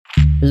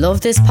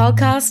Love this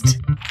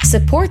podcast?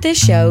 Support this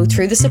show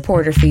through the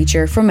supporter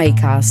feature from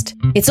Acast.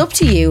 It's up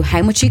to you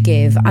how much you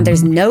give, and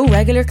there's no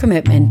regular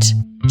commitment.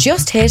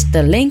 Just hit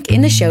the link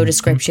in the show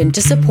description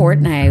to support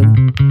now.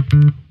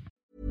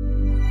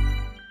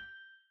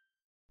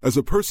 As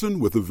a person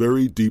with a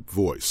very deep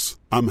voice,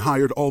 I'm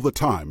hired all the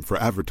time for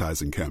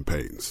advertising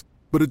campaigns.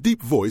 But a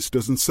deep voice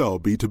doesn't sell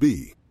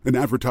B2B, and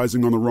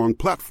advertising on the wrong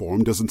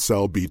platform doesn't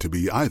sell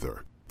B2B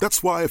either.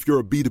 That's why if you're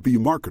a B2B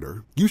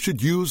marketer, you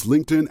should use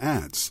LinkedIn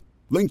ads.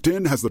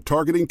 LinkedIn has the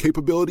targeting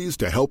capabilities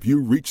to help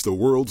you reach the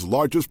world's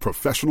largest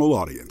professional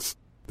audience.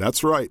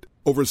 That's right,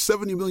 over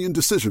 70 million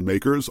decision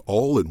makers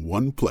all in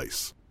one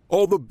place.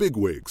 All the big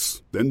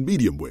wigs, then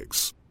medium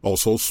wigs,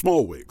 also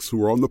small wigs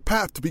who are on the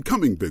path to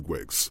becoming big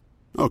wigs.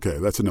 Okay,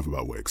 that's enough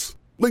about wigs.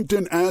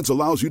 LinkedIn ads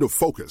allows you to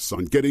focus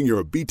on getting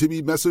your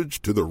B2B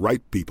message to the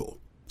right people.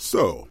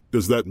 So,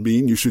 does that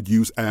mean you should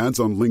use ads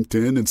on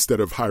LinkedIn instead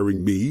of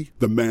hiring me,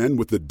 the man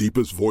with the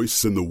deepest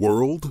voice in the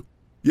world?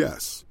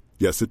 Yes.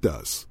 Yes, it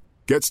does.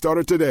 Get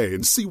started today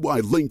and see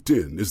why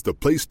LinkedIn is the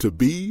place to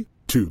be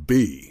to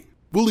be.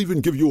 We'll even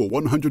give you a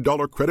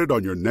 $100 credit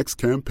on your next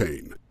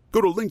campaign.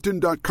 Go to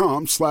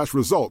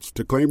linkedin.com/results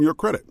to claim your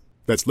credit.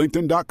 That's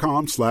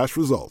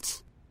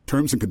linkedin.com/results.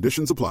 Terms and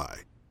conditions apply.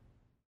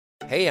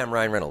 Hey, I'm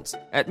Ryan Reynolds.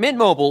 At Mint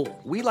Mobile,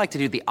 we like to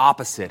do the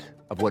opposite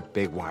of what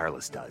Big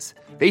Wireless does.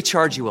 They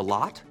charge you a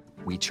lot,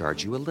 we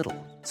charge you a little.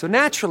 So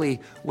naturally,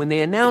 when they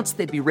announced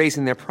they'd be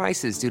raising their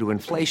prices due to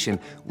inflation,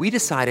 we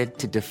decided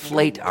to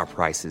deflate our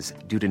prices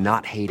due to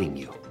not hating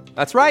you.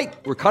 That's right.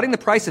 We're cutting the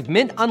price of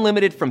Mint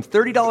Unlimited from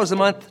 $30 a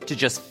month to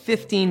just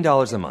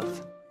 $15 a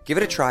month. Give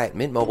it a try at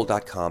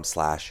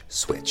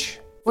mintmobile.com/switch.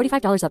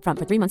 $45 up front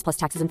for 3 months plus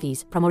taxes and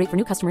fees. Promo rate for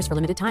new customers for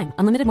limited time.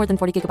 Unlimited more than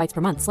 40 gigabytes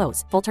per month.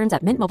 Slows full terms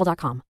at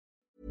mintmobile.com.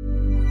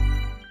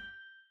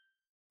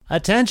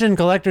 Attention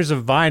collectors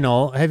of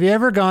vinyl, have you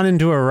ever gone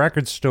into a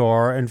record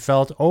store and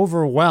felt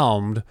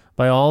overwhelmed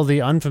by all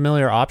the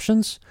unfamiliar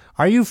options?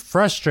 Are you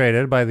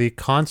frustrated by the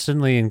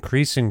constantly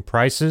increasing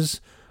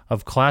prices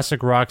of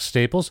classic rock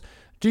staples?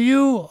 Do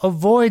you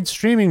avoid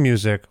streaming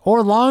music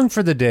or long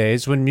for the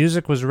days when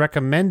music was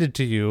recommended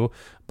to you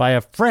by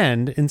a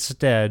friend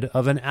instead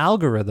of an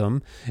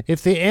algorithm?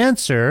 If the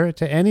answer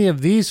to any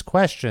of these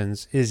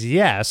questions is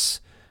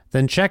yes,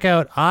 then check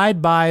out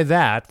I'd Buy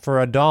That for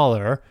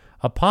 $1,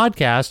 a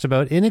podcast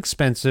about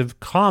inexpensive,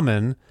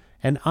 common,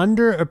 and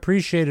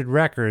underappreciated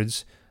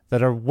records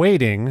that are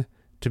waiting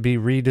to be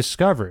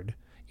rediscovered.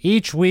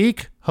 Each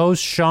week,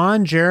 hosts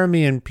Sean,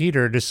 Jeremy, and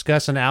Peter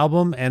discuss an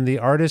album and the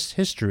artist's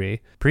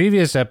history.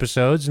 Previous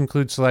episodes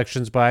include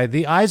selections by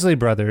the Isley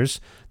Brothers,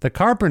 the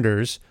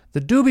Carpenters, the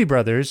Doobie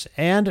Brothers,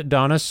 and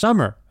Donna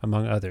Summer,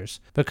 among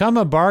others. Become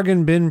a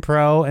bargain bin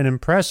pro and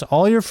impress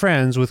all your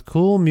friends with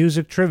cool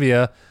music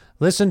trivia.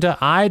 Listen to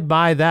I'd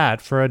Buy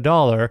That for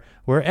 $1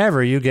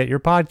 wherever you get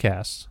your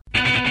podcasts.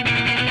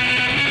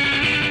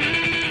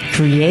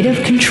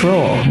 Creative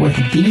Control with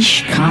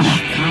Vish Khanna.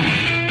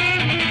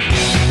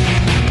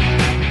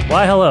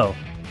 Why, hello,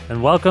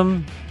 and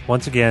welcome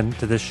once again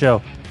to this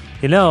show.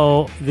 You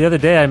know, the other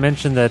day I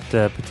mentioned that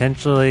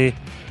potentially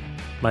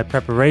my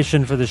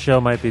preparation for the show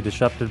might be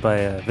disrupted by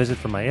a visit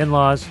from my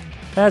in-laws.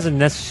 That hasn't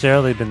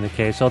necessarily been the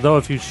case, although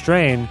if you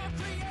strain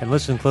and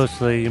listen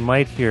closely, you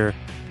might hear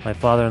my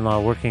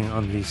father-in-law working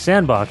on the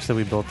sandbox that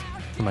we built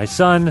for my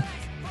son.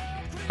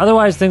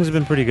 Otherwise, things have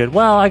been pretty good.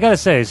 Well, I gotta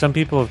say, some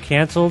people have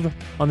canceled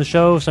on the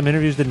show. Some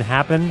interviews didn't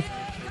happen.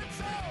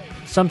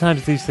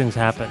 Sometimes these things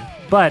happen.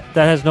 But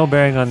that has no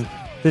bearing on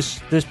this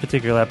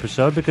particular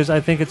episode because I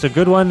think it's a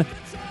good one.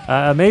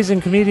 Amazing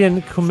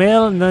comedian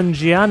Kumail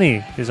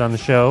Nanjiani is on the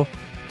show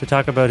to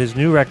talk about his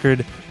new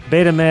record,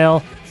 Beta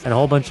Male, and a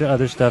whole bunch of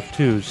other stuff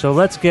too. So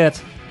let's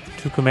get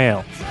to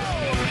Kumail.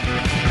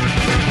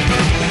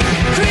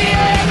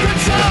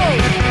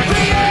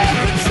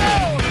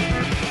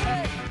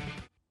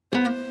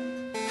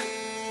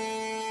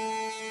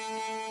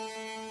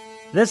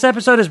 This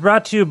episode is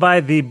brought to you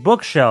by The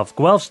Bookshelf,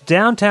 Guelph's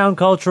downtown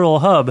cultural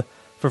hub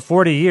for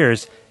 40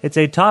 years. It's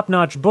a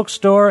top-notch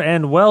bookstore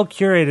and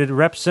well-curated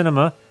rep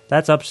cinema.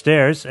 That's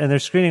upstairs, and they're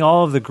screening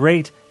all of the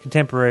great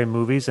contemporary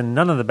movies and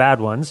none of the bad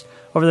ones.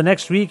 Over the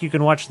next week, you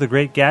can watch The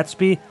Great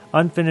Gatsby,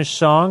 Unfinished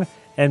Song,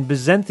 and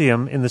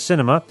Byzantium in the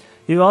cinema.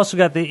 You've also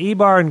got the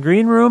E-Bar and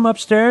Green Room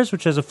upstairs,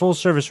 which has a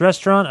full-service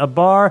restaurant, a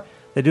bar.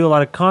 They do a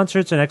lot of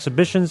concerts and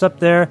exhibitions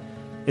up there.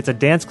 It's a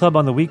dance club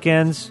on the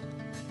weekends.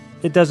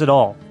 It does it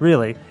all,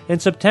 really.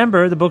 In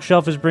September, the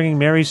Bookshelf is bringing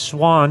Mary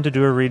Swan to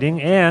do a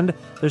reading, and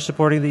they're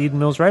supporting the Eden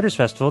Mills Writers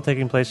Festival,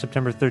 taking place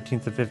September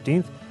 13th to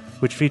 15th,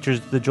 which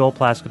features the Joel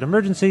Plaskett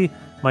Emergency,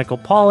 Michael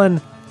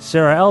Pollan,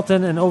 Sarah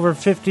Elton, and over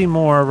 50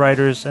 more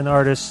writers and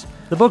artists.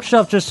 The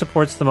Bookshelf just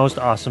supports the most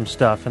awesome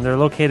stuff, and they're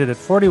located at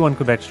 41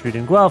 Quebec Street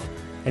in Guelph,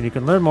 and you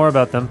can learn more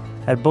about them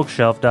at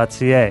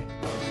bookshelf.ca.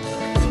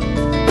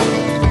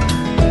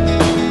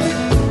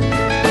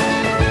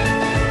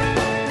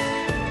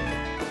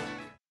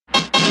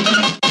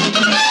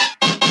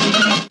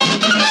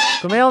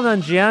 Kumail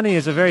Nanjiani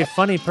is a very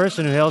funny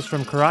person who hails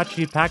from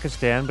Karachi,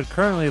 Pakistan, but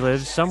currently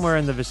lives somewhere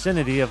in the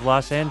vicinity of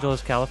Los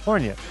Angeles,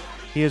 California.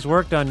 He has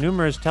worked on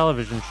numerous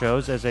television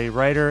shows as a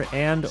writer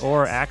and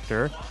or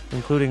actor,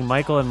 including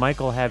Michael and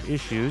Michael Have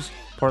Issues,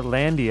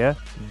 Portlandia,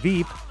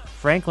 Veep,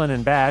 Franklin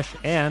and Bash,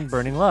 and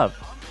Burning Love.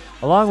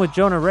 Along with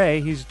Jonah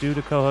Ray, he's due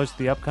to co-host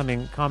the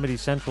upcoming Comedy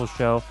Central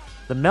show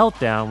The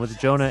Meltdown with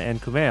Jonah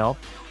and Kumail,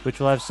 which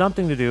will have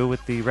something to do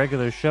with the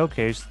regular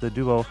showcase the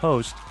duo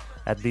host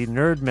at the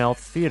Nerd Melt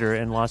Theater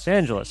in Los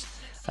Angeles.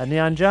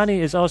 Nyanjani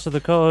is also the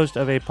co-host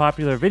of a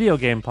popular video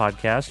game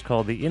podcast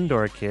called The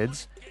Indoor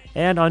Kids.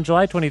 And on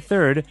July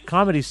 23rd,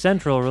 Comedy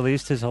Central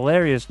released his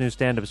hilarious new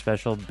stand-up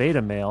special,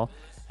 Beta Male,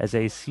 as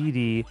a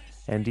CD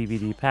and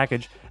DVD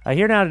package.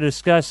 Here now to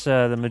discuss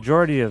the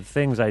majority of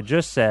things I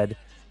just said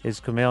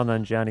is Kumail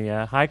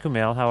Nanjiani. Hi,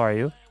 Kumail. How are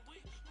you?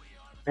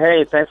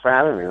 Hey, thanks for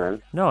having me,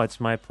 man. No, it's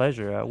my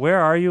pleasure. Where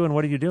are you and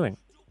what are you doing?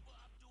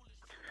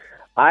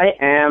 I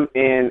am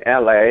in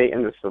L.A.,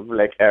 in the Silver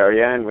Lake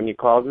area, and when you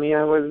called me,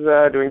 I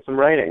was doing some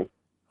writing.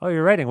 Oh,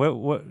 you're writing.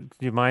 What?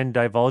 Do you mind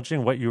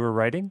divulging what you were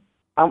writing?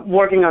 I'm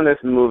working on this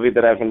movie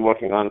that I've been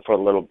working on for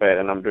a little bit,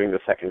 and I'm doing the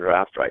second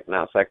draft right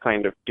now, so I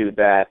kind of do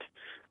that.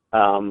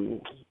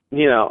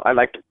 I'd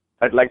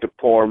like to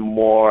pour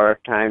more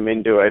time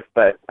into it,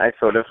 but I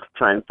sort of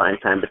try and find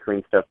time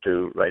between stuff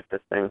to write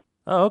this thing.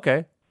 Oh,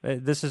 okay.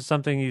 This is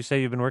something you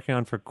say you've been working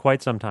on for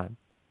quite some time.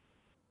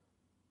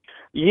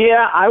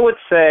 Yeah, I would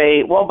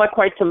say, well, by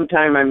quite some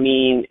time, I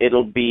mean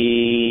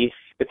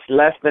it's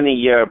less than a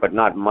year, but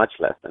not much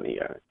less than a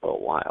year for a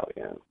while,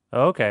 yeah.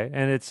 Oh, okay,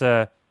 and it's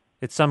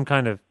some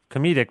kind of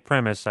comedic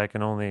premise, I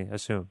can only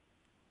assume.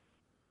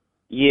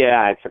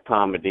 Yeah, it's a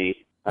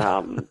comedy,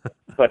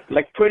 but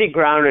like pretty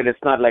grounded.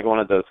 It's not like one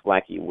of those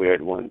wacky,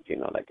 weird ones,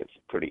 like it's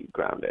pretty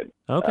grounded,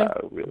 okay.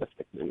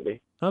 Realistic movie.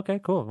 Okay,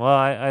 cool. Well,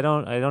 I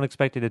don't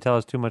expect you to tell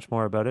us too much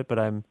more about it, but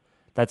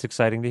that's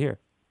exciting to hear.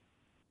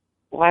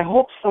 Well, I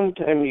hope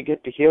sometime you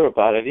get to hear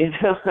about it,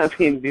 I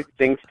mean, these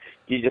things,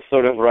 you just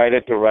sort of write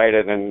it to write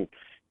it, and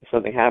if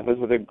something happens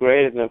with it,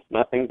 great, and if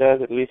nothing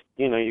does, at least,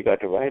 you got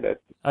to write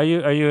it. Are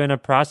you in a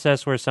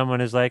process where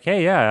someone is like,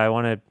 hey, yeah, I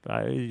want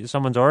to,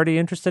 someone's already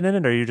interested in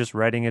it, or are you just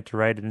writing it to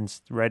write it are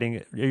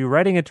you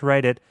writing it to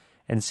write it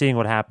and seeing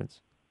what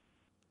happens?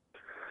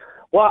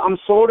 Well, I'm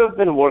sort of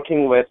been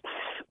working with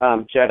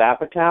Judd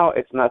Apatow.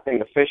 It's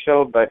nothing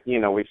official, but,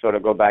 we sort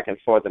of go back and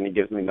forth, and he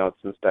gives me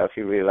notes and stuff.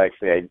 He really likes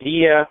the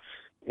idea,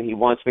 and he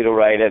wants me to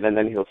write it, and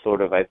then he'll sort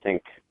of, I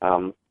think,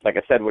 like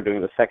I said, we're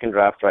doing the second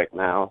draft right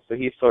now, so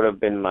he's sort of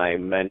been my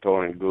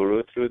mentor and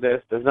guru through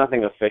this. There's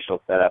nothing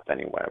official set up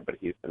anywhere, but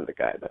he's been the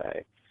guy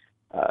that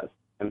I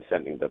am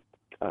sending the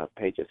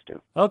pages to.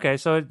 Okay,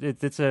 so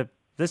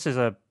this is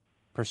a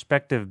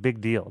prospective big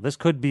deal. This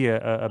could be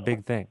a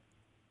big thing.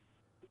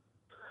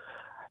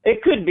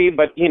 It could be,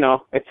 but,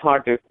 it's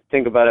hard to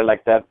think about it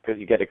like that because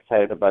you get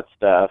excited about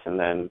stuff and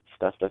then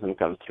stuff doesn't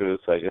come through.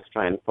 So I just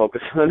try and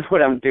focus on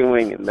what I'm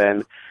doing, and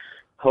then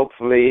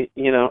hopefully,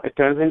 it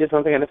turns into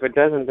something. And if it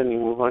doesn't, then you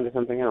move on to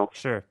something else.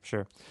 Sure.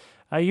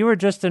 You were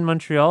just in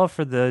Montreal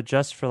for the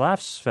Just for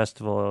Laughs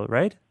festival,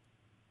 right?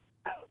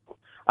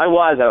 I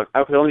was.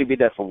 I could only be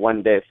there for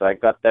one day. So I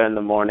got there in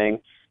the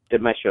morning,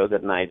 did my shows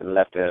at night, and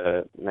left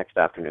next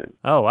afternoon.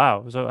 Oh,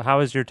 wow. So how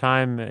was your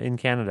time in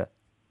Canada?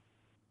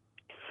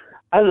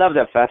 I love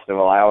that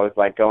festival. I always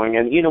like going.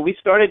 And, we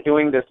started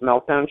doing this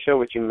Meltdown show,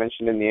 which you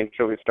mentioned in the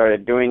intro. We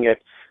started doing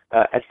it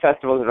at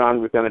festivals around.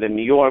 We've done it in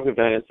New York. We've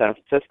done it in San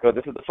Francisco.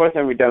 This is the first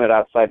time we've done it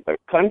outside the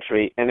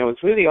country. And it was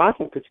really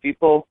awesome because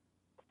people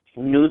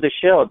knew the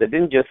show. They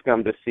didn't just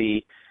come to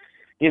see,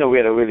 we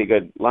had a really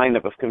good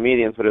lineup of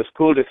comedians, but it was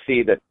cool to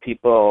see that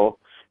people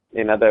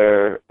in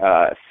other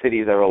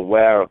cities are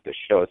aware of the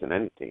show as an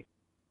entity.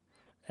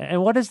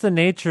 And what is the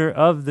nature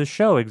of the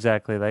show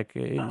exactly? Like,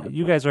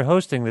 you guys are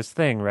hosting this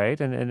thing,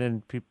 right?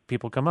 And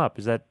people come up.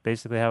 Is that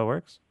basically how it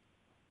works?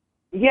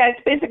 Yeah,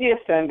 it's basically a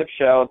stand-up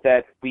show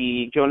that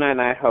Jonah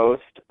and I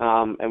host,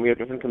 and we have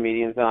different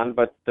comedians on.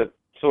 But the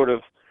sort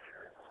of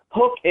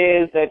hook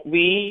is that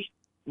we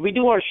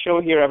do our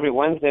show here every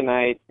Wednesday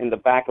night in the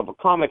back of a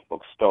comic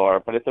book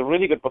store. But it's a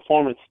really good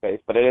performance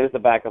space, but it is the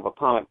back of a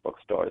comic book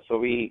store. So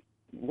we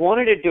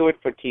wanted to do it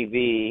for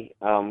TV.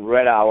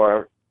 Red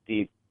Hour,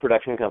 the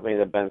production company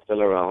that Ben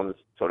Stiller owns,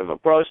 sort of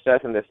approached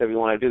us, and they said, we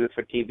want to do this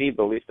for TV,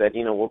 but we said,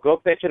 we'll go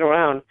pitch it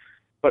around,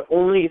 but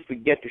only if we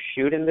get to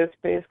shoot in this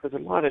space, because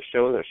a lot of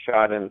shows are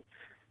shot in,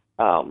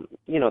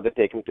 they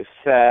take them to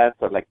sets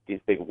or like these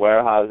big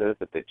warehouses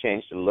that they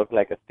change to look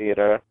like a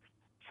theater.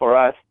 For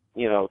us,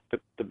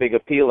 the big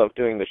appeal of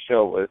doing the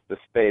show was the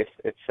space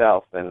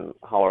itself and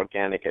how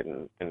organic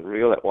and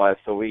real it was,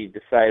 so we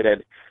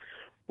decided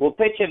we'll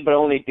pitch it, but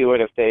only do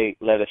it if they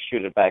let us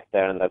shoot it back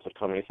there, and that's what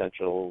Comedy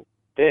Central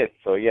did.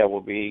 So yeah,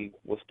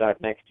 we'll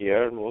start next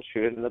year and we'll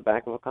shoot it in the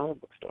back of a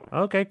comic book store.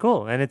 Okay,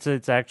 cool. And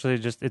it's actually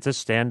just a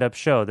stand-up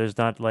show. There's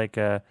not like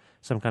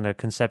some kind of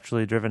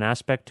conceptually driven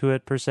aspect to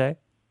it per se.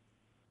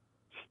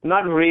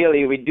 Not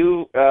really. We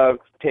do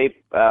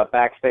tape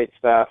backstage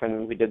stuff,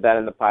 and we did that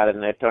in the pilot,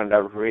 and it turned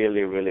out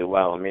really, really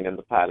well. I mean, in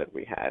the pilot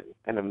we had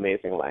an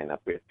amazing lineup.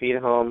 We had Pete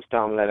Holmes,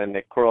 Tom Lennon,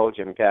 Nick Kroll,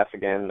 Jim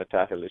Gaffigan,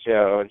 Natasha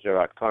Leggero,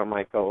 Gerard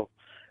Carmichael.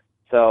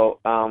 So,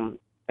 and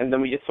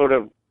then we just sort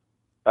of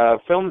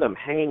filmed them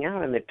hanging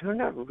out, and they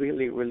turned out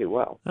really, really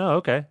well. Oh,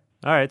 okay.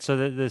 All right. So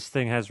this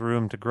thing has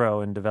room to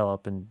grow and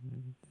develop, and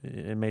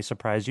it may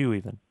surprise you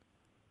even.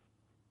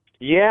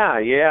 Yeah.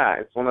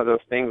 It's one of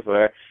those things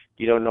where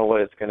you don't know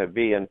what it's going to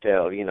be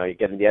until, you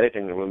get in the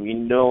editing room. You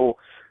know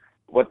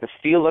what the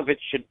feel of it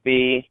should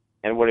be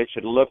and what it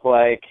should look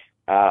like,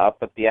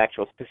 but the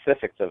actual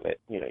specifics of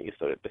it, you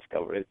sort of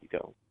discover as you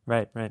go.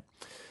 Right.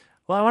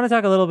 Well, I want to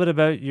talk a little bit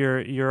about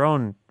your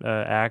own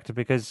act,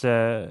 because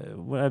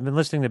I've been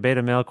listening to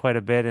Beta Male quite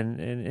a bit, and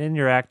in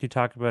your act you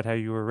talk about how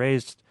you were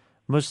raised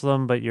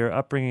Muslim, but your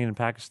upbringing in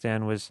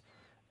Pakistan was,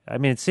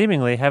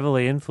 seemingly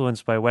heavily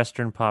influenced by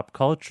Western pop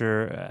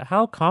culture.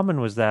 How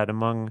common was that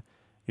among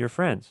your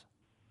friends?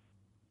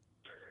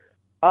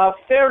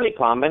 Fairly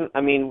common.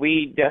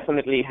 We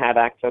definitely had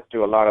access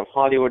to a lot of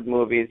Hollywood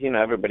movies.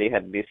 Everybody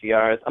had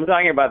VCRs. I'm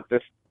talking about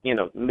this,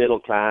 middle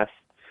class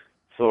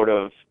sort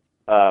of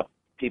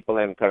people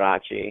in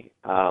Karachi.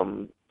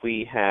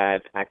 We had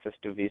access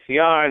to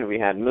VCR and we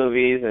had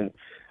movies, and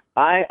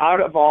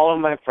out of all of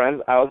my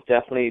friends, I was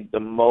definitely the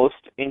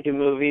most into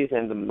movies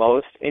and the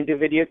most into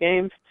video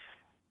games.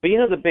 But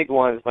the big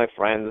ones my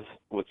friends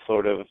would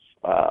sort of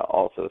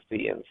also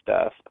see and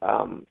stuff.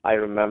 I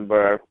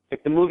remember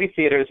the movie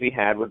theaters we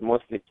had would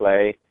mostly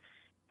play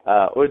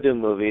Urdu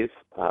movies,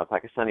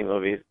 Pakistani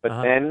movies.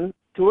 But then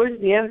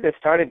towards the end, they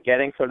started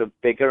getting sort of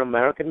bigger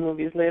American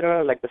movies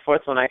later. Like the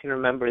first one I can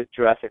remember is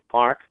Jurassic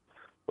Park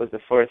was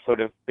the first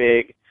sort of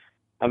big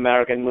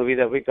American movie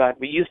that we got.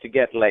 We used to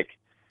get like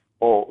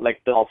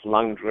Dolph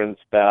Lundgren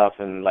stuff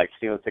and like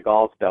Steven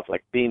Seagal stuff,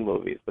 like B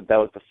movies, but that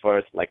was the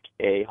first like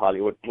a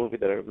Hollywood movie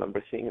that I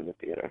remember seeing in the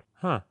theater.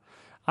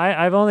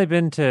 I've only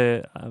been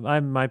to,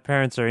 my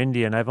parents are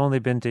Indian. I've only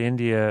been to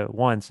India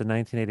once in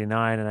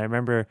 1989, and I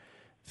remember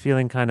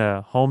feeling kind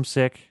of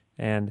homesick,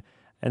 and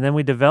then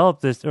we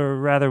developed this, or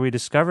rather we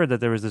discovered that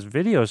there was this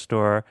video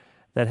store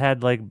that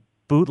had like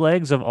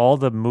bootlegs of all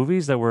the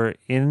movies that were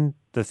in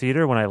the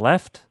theater when I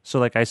left. So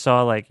like I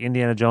saw like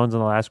Indiana Jones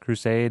and the Last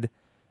Crusade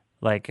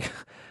like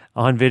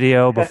on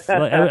video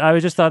before. I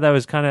just thought that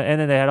was kind of,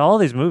 and then they had all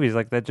these movies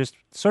like that, just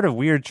sort of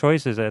weird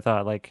choices. I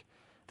thought, like,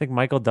 I think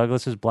Michael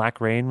Douglas's Black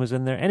Rain was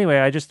in there. Anyway,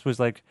 I just was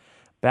like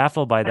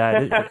baffled by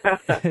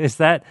that. Is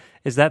that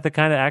the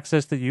kind of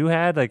access that you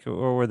had, like,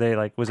 or were they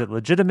like, was it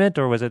legitimate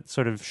or was it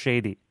sort of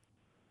shady?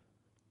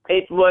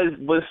 It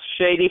was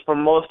shady for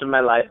most of my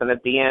life, and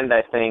at the end,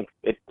 I think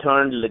it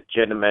turned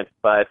legitimate.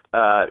 But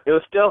it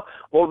was still,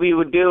 what we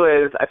would do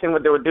is, I think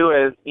what they would do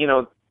is,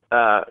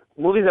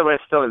 movies that were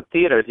still in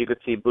theaters, you could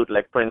see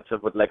bootleg prints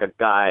of with like a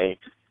guy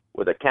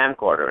with a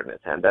camcorder in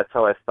his hand. That's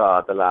how I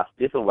saw the last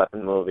Lethal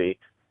Weapon movie.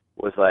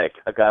 Was like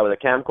a guy with a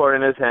camcorder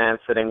in his hand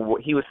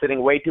he was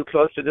sitting way too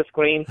close to the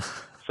screen,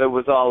 so it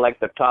was all like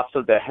the tops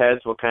of their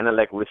heads were kind of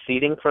like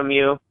receding from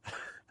you.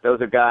 There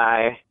was a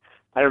guy,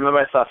 I remember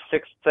I saw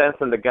Sixth Sense,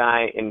 and the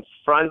guy in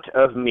front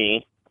of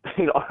me,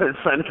 or in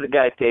front of the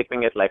guy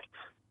taping it, like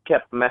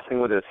kept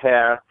messing with his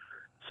hair.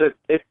 So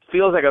it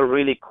feels like a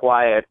really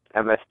quiet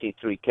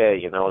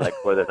MST3K,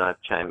 like where they're not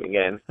chiming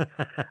in.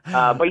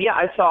 But yeah,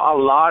 I saw a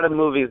lot of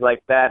movies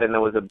like that, and it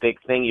was a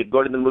big thing. You'd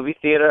go to the movie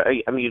theater,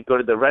 you'd go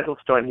to the rental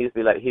store, and he'd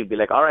be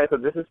like, all right, so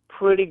this is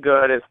pretty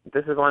good.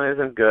 This one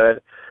isn't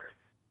good.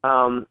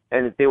 And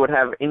they would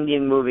have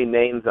Indian movie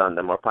names on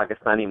them or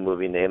Pakistani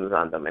movie names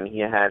on them. And he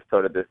had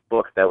sort of this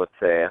book that would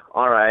say,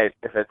 all right,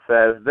 if it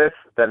says this,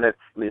 then it's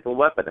Lethal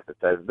Weapon. If it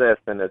says this,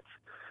 then it's,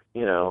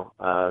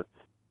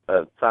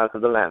 Silence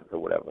of the Lambs or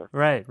whatever.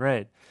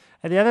 Right.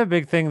 And the other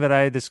big thing that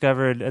I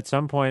discovered at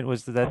some point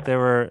was that there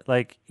were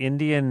like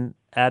Indian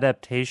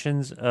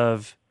adaptations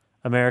of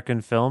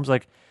American films.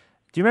 Like,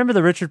 do you remember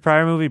the Richard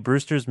Pryor movie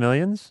Brewster's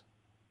Millions?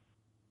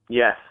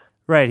 Yes.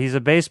 Right. He's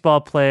a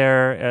baseball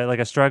player, like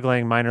a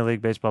struggling minor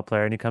league baseball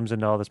player, and he comes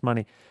into all this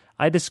money.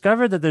 I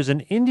discovered that there's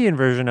an Indian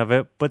version of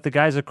it, but the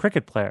guy's a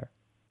cricket player.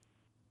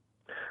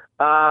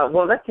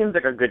 Well, that seems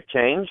like a good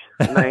change.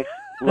 Nice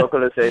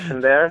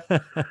localization there.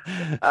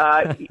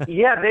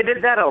 Yeah, they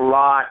did that a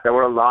lot. There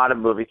were a lot of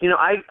movies.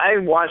 I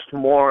watched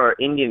more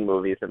Indian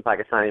movies than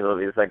Pakistani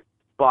movies. Like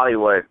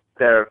Bollywood,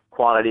 their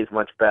quality is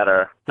much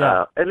better,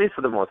 at least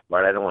for the most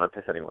part. I don't want to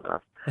piss anyone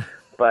off.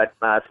 But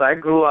so I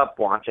grew up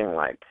watching,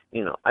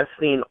 I've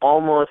seen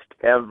almost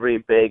every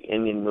big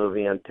Indian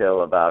movie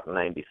until about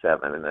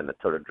 97, and then it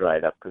sort of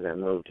dried up because I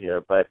moved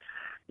here. But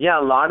yeah,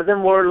 a lot of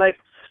them were like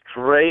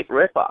straight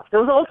ripoffs.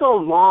 There was also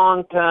a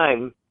long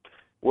time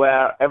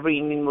where every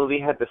Indian movie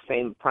had the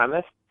same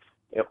premise.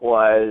 It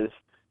was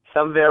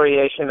some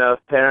variation of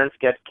parents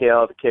get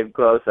killed, kid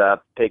grows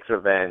up, takes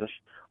revenge,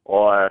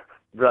 or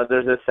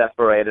brothers are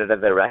separated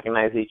and they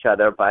recognize each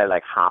other by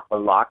like half a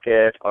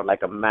locket or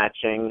like a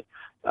matching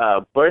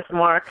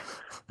birthmark.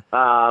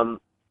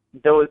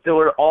 There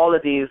were all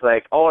of these,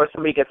 like, or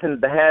somebody gets hit in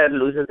the head,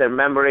 loses their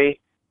memory.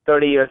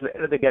 30 years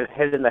later, they get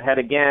hit in the head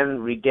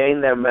again,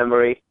 regain their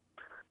memory.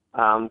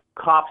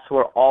 Cops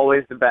were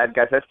always the bad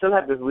guys. I still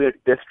have this weird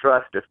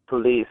distrust of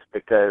police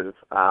because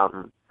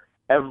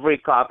every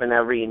cop in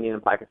every Indian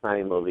and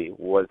Pakistani movie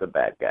was a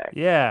bad guy.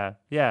 Yeah.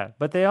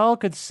 But they all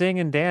could sing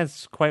and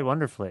dance quite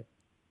wonderfully.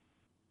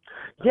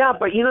 Yeah,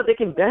 but they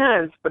can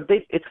dance, but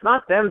it's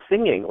not them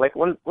singing. Like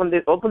when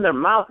they open their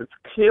mouth, it's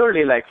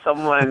clearly like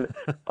someone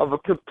of a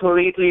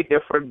completely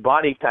different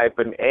body type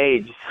and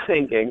age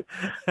singing.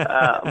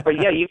 But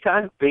yeah, you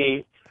can't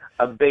be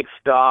a big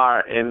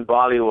star in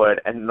Bollywood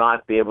and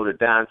not be able to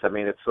dance. I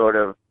mean, it's sort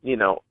of,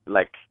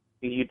 like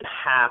you'd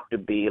have to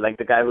be like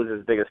the guy who's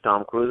as big as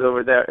Tom Cruise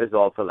over there is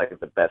also like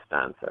the best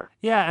dancer.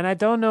 Yeah, and I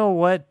don't know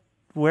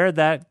where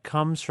that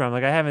comes from.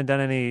 Like I haven't done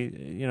any,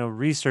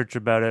 research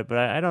about it, but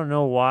I don't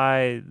know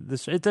why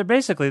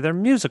they're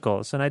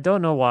musicals, and I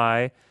don't know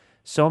why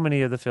so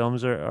many of the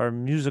films are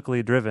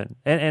musically driven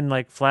and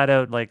like flat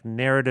out like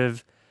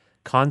narrative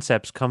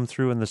concepts come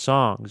through in the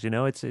songs.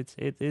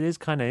 It is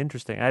kind of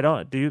interesting.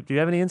 Do you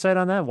have any insight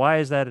on that? Why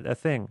is that a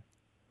thing?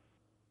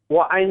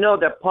 Well, I know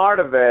that part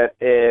of it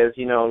is,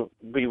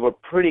 we were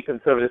pretty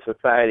conservative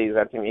societies.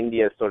 I think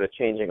India is sort of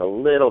changing a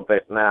little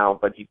bit now,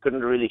 but you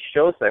couldn't really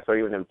show sex or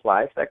even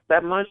imply sex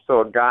that much. So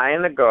a guy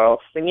and a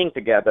girl singing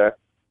together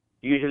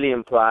usually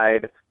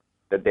implied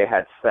that they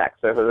had sex.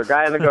 So if it was a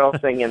guy and a girl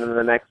singing, and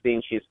the next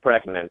scene she's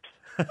pregnant.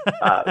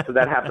 So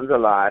that happens a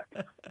lot.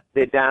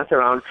 They dance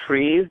around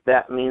trees.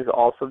 That means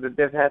also that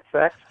they've had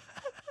sex.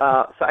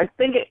 So I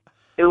think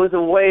it was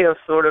a way of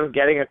sort of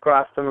getting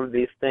across some of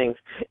these things.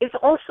 It's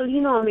also,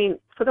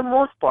 for the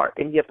most part,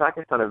 India,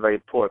 Pakistan are very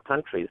poor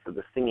countries, so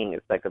the singing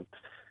is like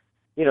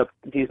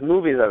these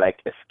movies are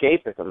like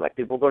escapism. Like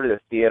people go to the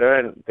theater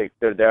and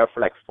they're there for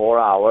like 4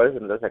 hours,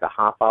 and there's like a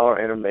half-hour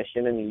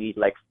intermission, and you eat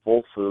like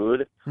full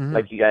food. Mm-hmm.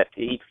 Like you got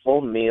to eat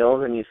full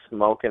meals, and you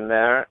smoke in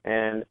there,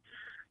 and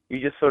you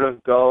just sort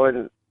of go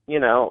and,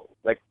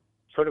 like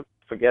sort of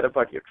forget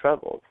about your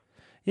troubles.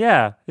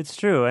 Yeah, it's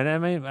true. And I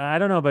mean, I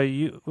don't know about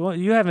you. Well,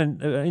 you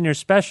haven't, in your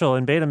special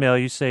in Beta Male,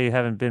 you say you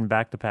haven't been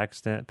back to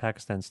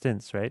Pakistan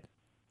since, right?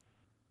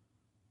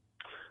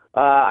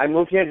 I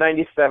moved here in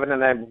 97,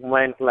 and I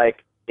went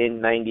like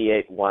in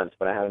 98 once,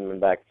 but I haven't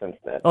been back since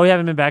then. Oh, you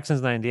haven't been back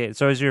since 98.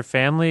 So is your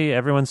family,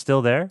 everyone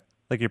still there?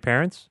 Like your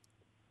parents?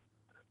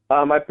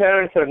 My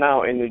parents are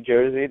now in New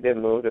Jersey. They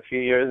moved a few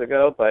years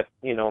ago, but,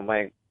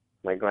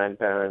 my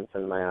grandparents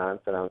and my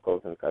aunts and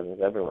uncles and cousins,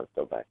 everyone's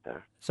still back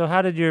there. So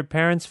how did your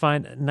parents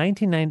find they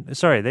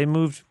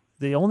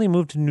only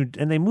moved to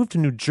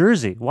New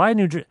Jersey. Why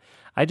New Jersey?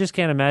 I just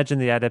can't imagine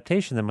the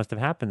adaptation that must have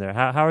happened there.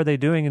 How are they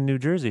doing in New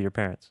Jersey, your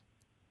parents?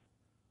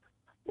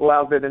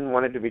 Well, they didn't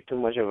want it to be too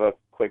much of a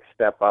quick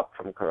step up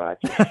from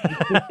Karachi.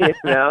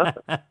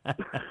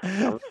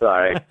 I'm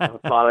sorry. I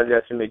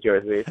apologize to New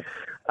Jersey.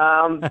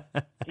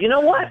 You know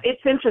what?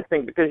 It's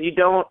interesting because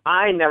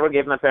I never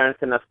gave my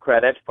parents enough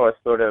credit for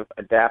sort of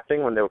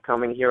adapting. When they were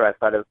coming here, I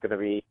thought it was going to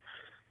be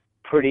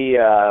pretty,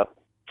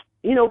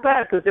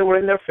 bad because they were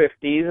in their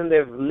 50s and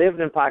they've lived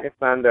in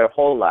Pakistan their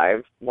whole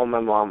lives. Well, my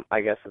mom,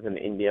 I guess, was in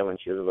India when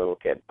she was a little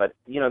kid. But,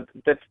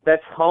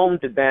 that's home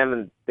to them,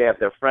 and they have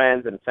their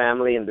friends and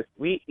family. And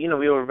we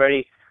were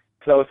very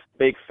close,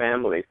 big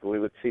family, so we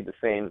would see the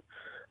same,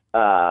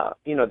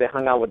 they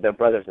hung out with their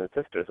brothers and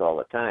sisters all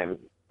the time.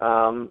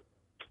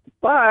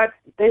 But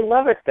they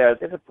love it there.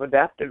 They've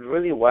adapted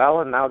really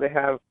well, and now they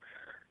have,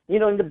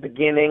 in the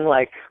beginning,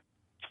 like,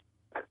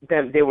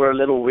 they were a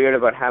little weird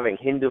about having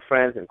Hindu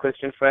friends and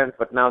Christian friends,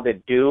 but now they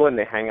do, and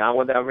they hang out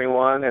with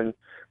everyone. And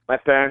my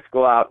parents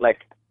go out,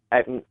 like,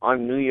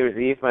 on New Year's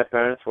Eve, my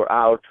parents were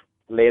out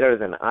later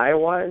than I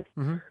was.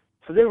 Mm-hmm.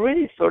 So they're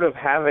really sort of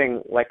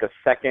having, like, a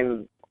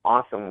second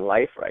awesome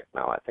life right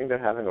now. I think they're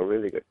having a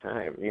really good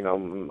time.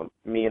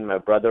 Me and my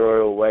brother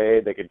are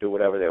away. They could do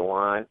whatever they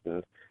want,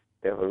 and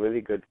they have a really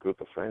good group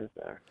of friends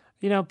there.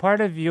 Part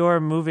of your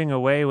moving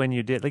away when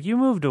you did, like you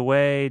moved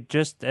away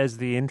just as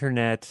the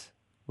internet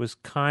was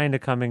kind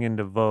of coming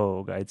into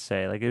vogue, I'd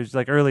say. Like it was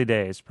like early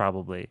days,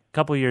 probably. A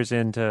couple years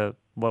into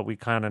what we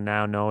kind of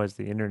now know as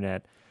the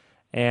internet.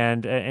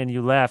 And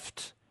you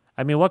left.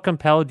 I mean, what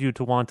compelled you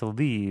to want to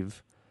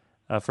leave,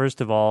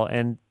 first of all?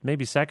 And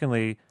maybe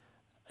secondly,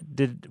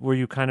 were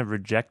you kind of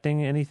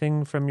rejecting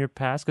anything from your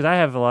past? Because I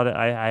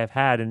have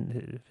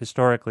had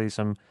historically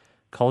some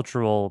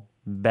cultural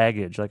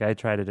baggage. Like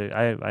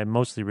I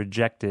mostly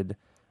rejected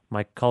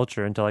my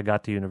culture until I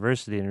got to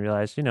university and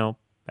realized,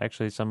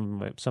 actually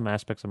some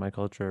aspects of my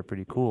culture are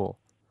pretty cool.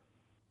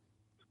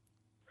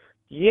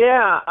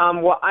 Yeah,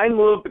 well, I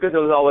moved because it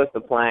was always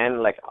the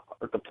plan. Like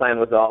the plan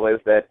was always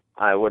that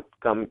I would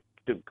come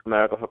to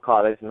America for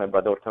college, and my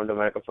brother would come to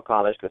America for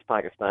college because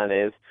Pakistan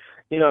is,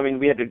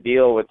 we had to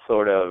deal with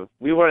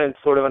we were in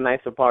sort of a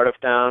nicer part of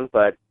town,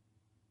 but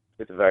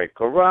it's very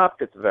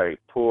corrupt, it's very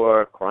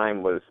poor,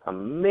 crime was a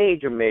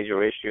major,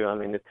 major issue. I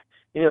mean, it's,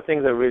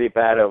 things are really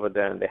bad over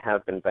there, and they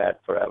have been bad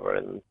forever,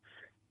 and it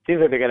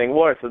seems like they're getting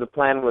worse. So the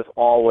plan was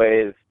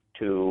always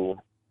to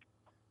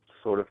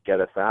sort of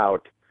get us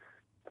out.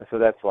 So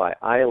that's why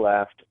I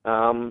left.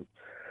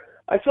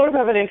 I sort of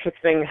have an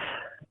interesting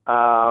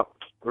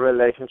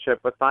relationship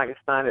with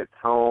Pakistan. It's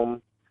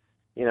home.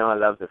 I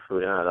love the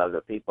food and I love the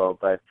people,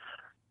 but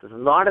there's a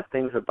lot of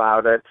things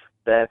about it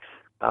that,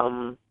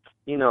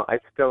 I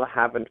still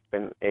haven't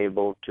been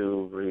able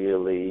to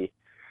really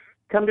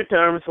come to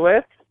terms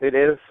with. it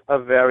is a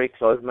very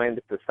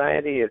closed-minded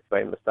society. It's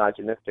very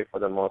misogynistic for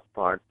the most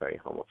part, very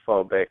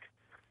homophobic.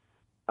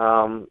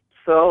 And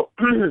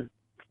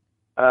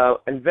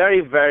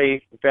very,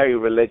 very, very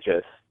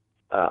religious.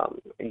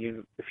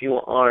 If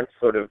you aren't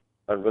sort of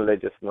a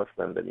religious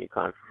Muslim, then you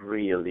can't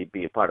really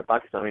be a part of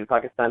Pakistan. I mean,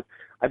 Pakistan,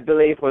 I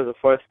believe, was the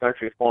first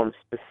country formed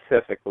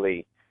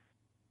specifically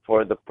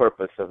for the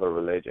purpose of a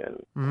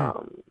religion,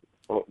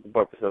 for the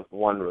purpose of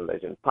one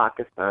religion.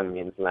 Pakistan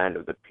means land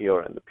of the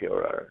pure, and the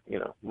pure are,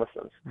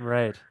 Muslims.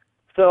 Right.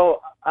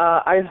 So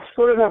I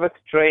sort of have a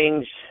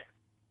strange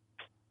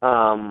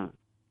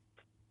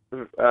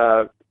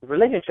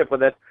relationship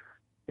with it.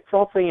 It's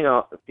also,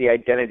 the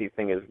identity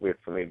thing is weird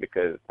for me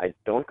because I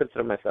don't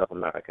consider myself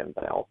American,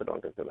 but I also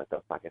don't consider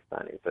myself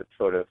Pakistani. So it's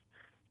sort of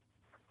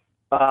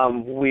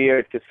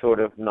weird to sort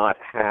of not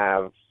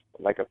have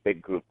like a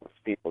big group of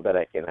people that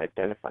I can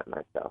identify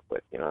myself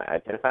with. I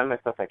identify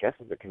myself, I guess,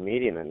 as a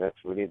comedian, and that's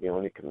really the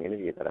only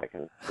community that I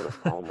can sort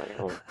of call my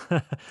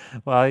own.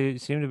 Well, you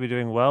seem to be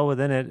doing well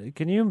within it.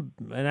 Can you,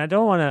 and I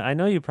don't want to, I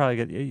know you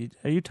probably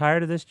are you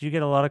tired of this? Do you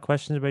get a lot of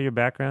questions about your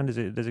background?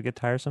 Does it get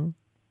tiresome?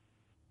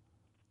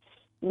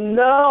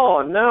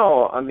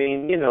 No. I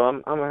mean,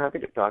 I'm happy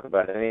to talk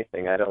about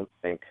anything. I don't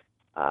think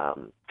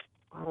I'm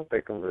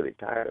really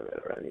tired of it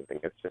or anything.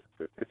 It's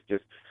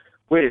just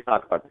weird to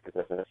talk about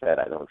because, as I said,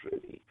 I don't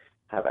really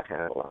have a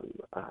handle on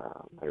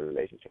my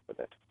relationship with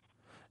it.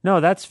 No,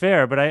 that's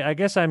fair. But I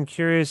guess I'm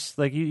curious.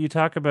 Like you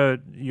talk about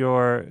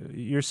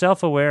you're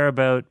self-aware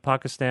about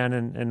Pakistan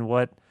and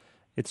what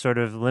its sort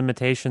of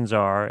limitations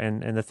are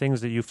and the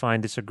things that you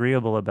find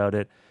disagreeable about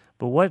it.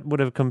 But what would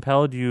have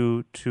compelled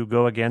you to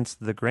go against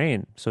the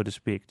grain, so to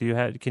speak?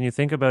 Can you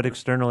think about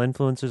external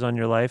influences on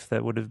your life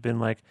that would have been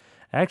like,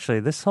 actually,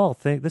 this whole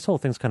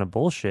thing's kind of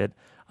bullshit.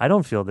 I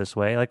don't feel this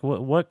way. Like,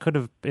 what could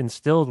have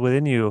instilled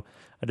within you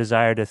a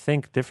desire to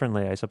think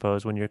differently? I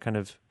suppose when you're kind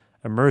of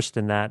immersed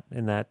in that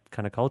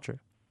kind of culture.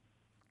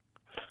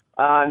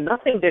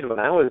 Nothing did when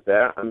I was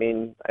there. I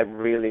mean, I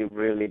really,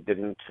 really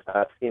didn't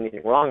see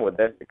anything wrong with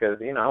it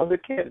because, I was a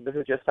kid. This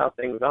is just how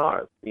things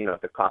are.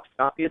 If the cops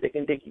stop you, they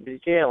can take you to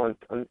jail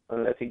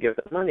unless you give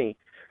them money.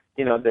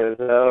 There's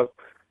a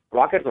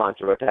rocket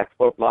launcher attack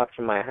 4 blocks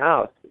from my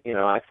house.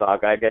 I saw a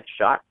guy get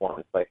shot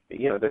once. Like,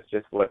 that's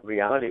just what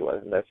reality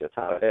was, and that's just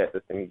how it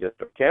is. And you just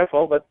are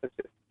careful, but that's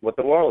just what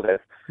the world is.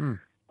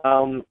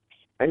 And,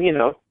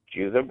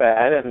 Jews are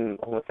bad and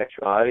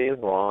homosexuality is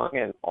wrong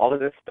and all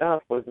of this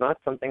stuff was not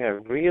something I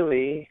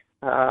really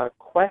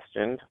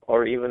questioned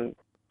or even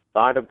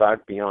thought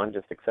about beyond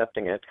just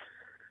accepting it.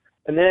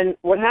 And then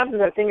what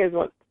happens, I think, is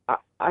when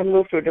I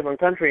moved to a different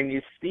country and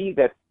you see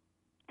that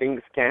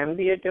things can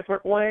be a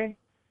different way.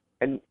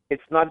 And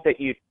it's not that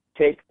you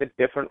take the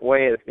different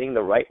way as being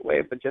the right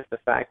way, but just the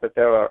fact that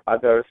there are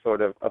other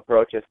sort of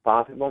approaches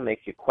possible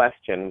makes you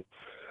question,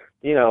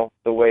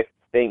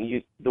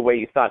 the way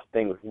you thought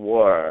things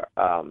were.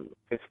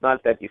 It's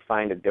not that you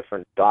find a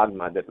different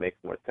dogma that makes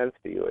more sense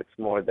to you. It's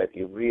more that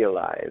you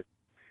realize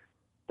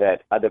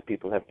that other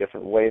people have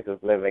different ways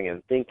of living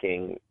and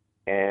thinking,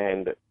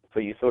 and so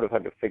you sort of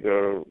have to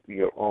figure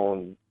your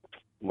own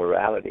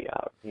morality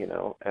out,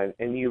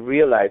 and you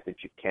realize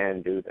that you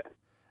can do that.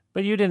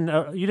 But you didn't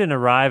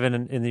arrive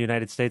in the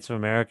United States of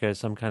America as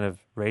some kind of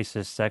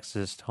racist,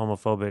 sexist,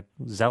 homophobic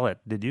zealot,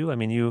 did you? I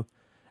mean, you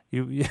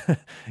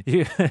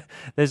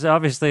there's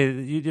obviously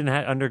you didn't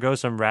undergo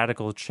some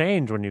radical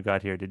change when you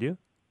got here, did you?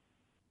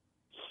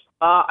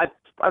 I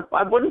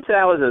wouldn't say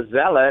I was a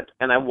zealot,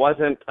 and I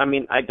wasn't. I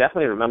mean, I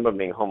definitely remember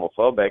being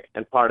homophobic,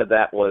 and part of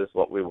that was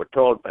what we were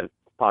told, but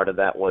part of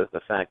that was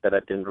the fact that I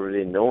didn't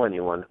really know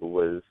anyone who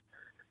was,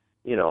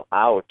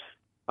 out.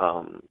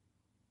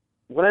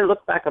 When I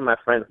look back at my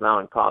friends now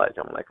in college,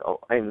 I'm like,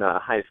 in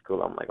high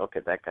school, I'm like,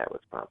 okay, that guy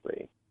was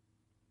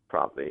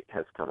probably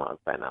has come out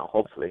by now,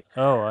 hopefully.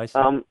 Oh, I see.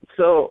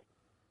 So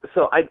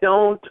I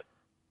don't,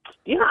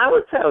 I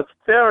would say I was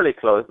fairly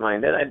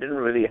closed-minded. I didn't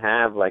really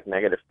have like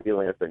negative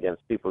feelings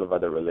against people of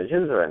other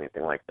religions or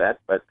anything like that,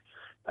 but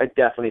I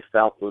definitely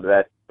felt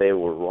that they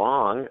were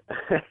wrong,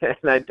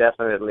 and I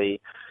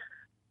definitely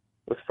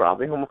was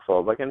probably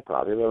homophobic and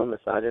probably a little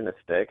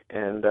misogynistic,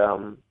 and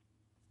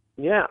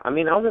I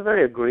mean, I was a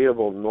very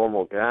agreeable,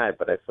 normal guy,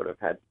 but I sort of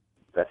had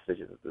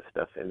vestiges of this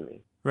stuff in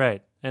me.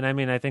 Right. And I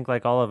mean, I think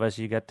like all of us,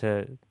 you get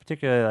to,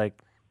 particularly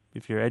like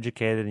if you're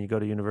educated and you go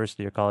to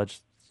university or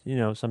college,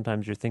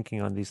 sometimes your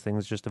thinking on these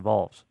things just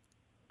evolves.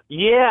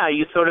 Yeah,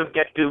 you sort of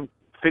get to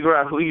figure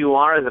out who you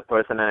are as a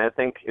person, and I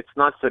think it's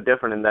not so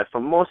different in that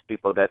for most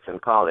people that's in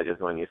college is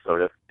when you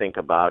sort of think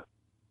about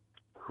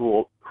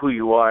who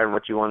you are and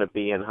what you want to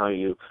be and how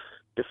you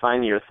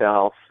define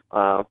yourself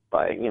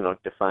by,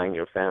 defying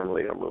your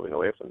family or moving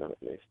away from them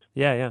at least.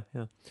 Yeah.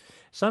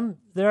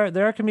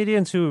 There are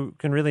comedians who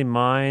can really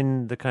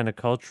mine the kind of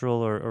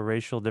cultural or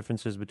racial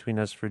differences between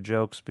us for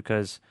jokes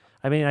because,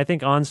 I mean, I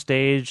think on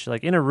stage,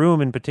 like in a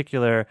room in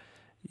particular,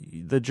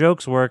 the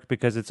jokes work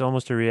because it's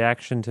almost a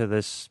reaction to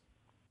this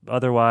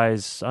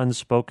otherwise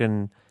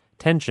unspoken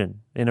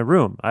tension in a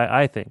room,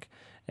 I think.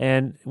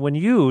 And when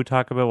you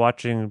talk about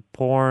watching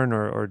porn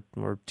or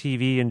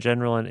TV in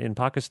general in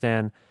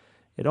Pakistan,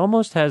 it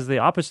almost has the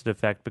opposite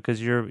effect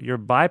because you're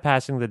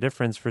bypassing the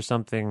difference for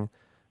something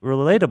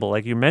relatable.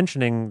 Like you're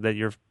mentioning that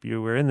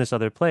you were in this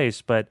other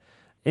place, but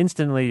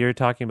instantly you're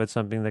talking about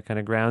something that kind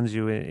of grounds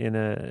you in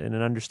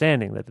an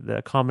understanding, that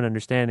a common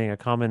understanding, a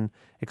common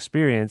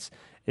experience.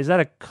 Is that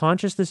a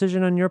conscious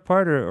decision on your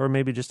part, or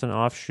maybe just an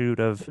offshoot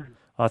of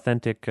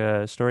authentic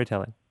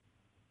storytelling?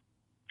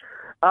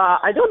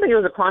 I don't think it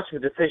was a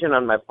conscious decision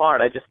on my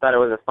part. I just thought it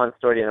was a fun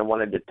story and I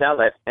wanted to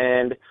tell it.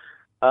 And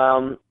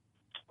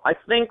I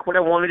think what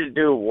I wanted to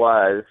do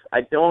was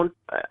I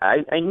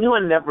knew I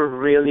never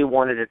really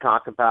wanted to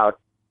talk about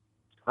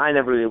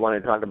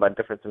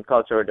difference in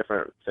culture or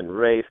difference in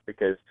race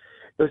because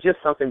it was just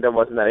something that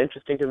wasn't that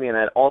interesting to me, and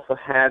I also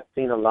had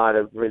seen a lot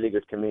of really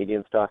good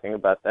comedians talking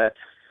about that.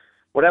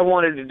 What I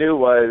wanted to do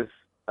was,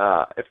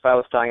 if I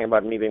was talking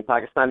about me being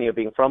Pakistani or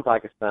being from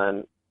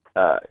Pakistan,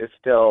 is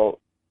still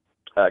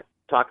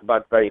talk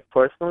about very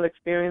personal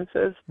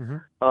experiences.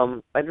 Mm-hmm.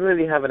 I didn't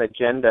really have an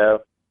agenda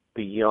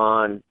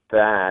beyond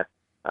that,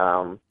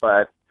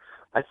 but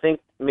I think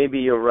maybe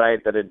you're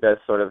right that it does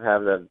sort of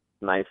have the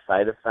nice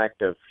side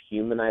effect of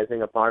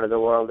humanizing a part of the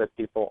world that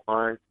people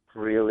aren't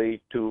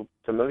really too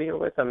familiar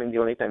with. I mean, the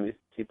only time you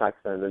see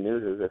Pakistan in the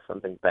news is if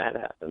something bad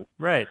happens.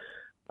 Right.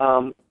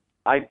 That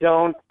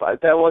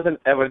wasn't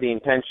ever the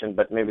intention,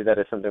 but maybe that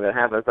is something that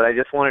happens. But I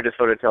just wanted to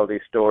sort of tell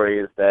these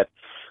stories that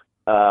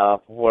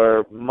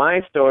were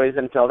my stories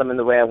and tell them in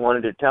the way I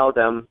wanted to tell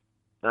them,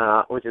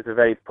 which is a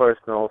very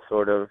personal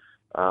sort of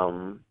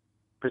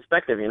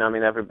perspective. You know, I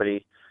mean,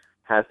 everybody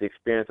has the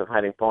experience of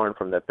hiding porn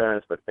from their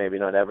parents, but maybe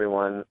not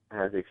everyone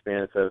has the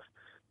experience of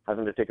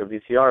having to take a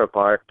VCR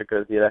apart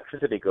because the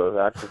electricity goes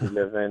out because we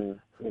live in,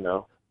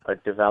 a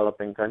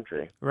developing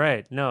country.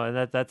 Right. No, and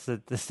that's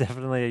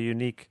definitely a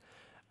unique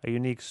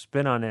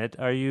spin on it.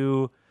 Are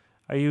you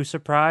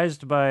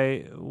surprised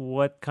by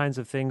what kinds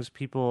of things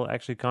people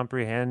actually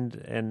comprehend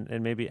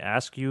and maybe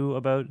ask you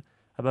about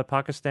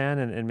Pakistan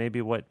and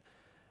maybe what?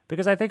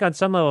 Because I think on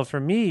some level,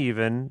 for me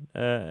even,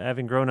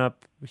 having grown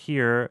up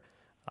here,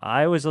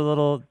 I was a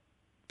little,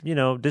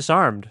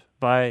 disarmed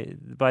by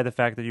the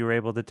fact that you were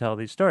able to tell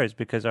these stories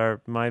because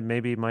my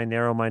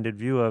narrow-minded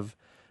view of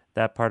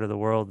that part of the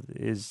world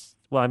is,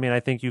 well, I mean, I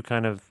think you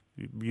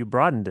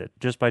broadened it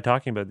just by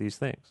talking about these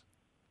things.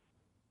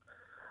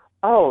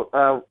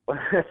 Oh,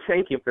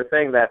 thank you for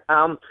saying that.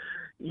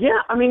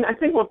 Yeah, I mean, I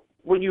think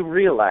what you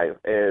realize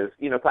is,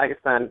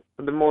 Pakistan,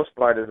 for the most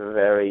part, is a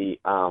very,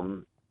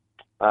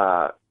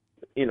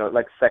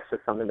 like sex is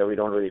something that we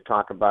don't really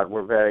talk about.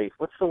 We're very,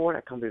 what's the word?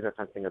 I can't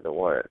think of the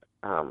word.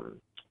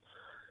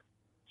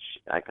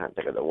 I can't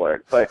think of the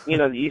word. But,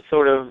 you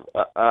sort of,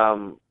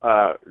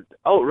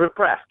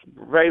 repressed,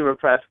 very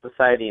repressed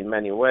society in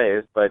many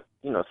ways. But,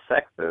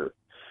 sex is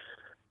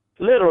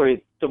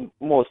literally the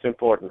most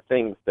important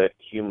things that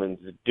humans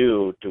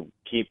do to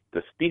keep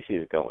the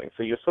species going.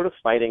 So you're sort of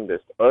fighting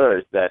this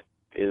urge that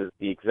is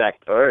the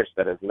exact urge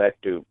that has led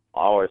to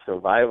our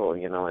survival,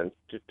 and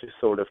to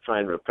sort of try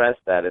and repress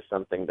that is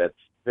something that's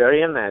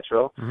very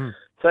unnatural. Mm-hmm.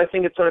 So I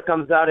think it sort of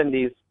comes out in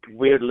these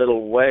weird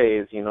little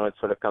ways, it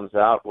sort of comes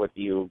out with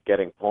you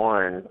getting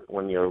porn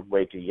when you're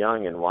way too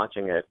young and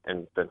watching it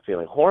and then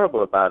feeling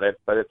horrible about it,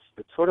 but it's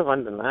sort of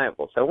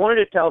undeniable. So I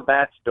wanted to tell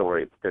that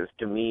story because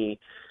to me,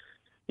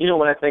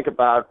 when I think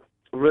about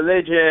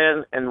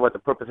religion and what the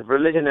purpose of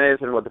religion is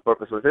and what the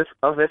purpose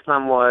of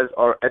Islam was,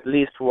 or at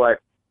least the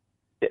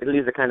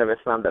kind of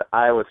Islam that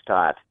I was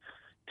taught,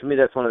 to me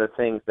that's one of the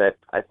things that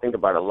I think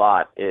about a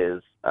lot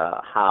is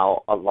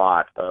how a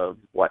lot of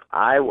what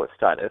I was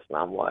taught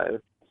Islam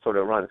was sort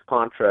of runs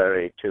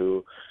contrary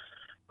to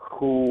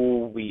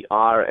who we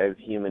are as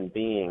human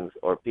beings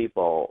or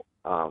people.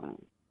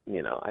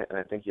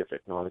 I think you have to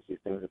acknowledge these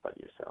things about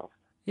yourself.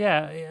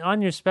 Yeah,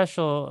 on your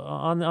special,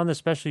 on the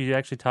special, you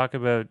actually talk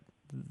about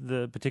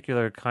the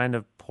particular kind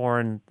of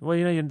porn.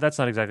 Well, that's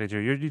not exactly true.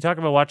 You talk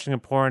about watching a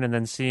porn and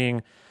then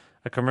seeing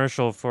a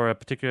commercial for a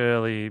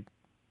particularly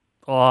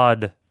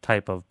odd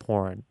type of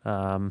porn.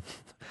 I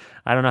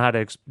don't know how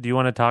to. Do you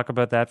want to talk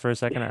about that for a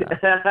second?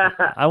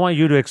 I want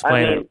you to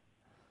explain it.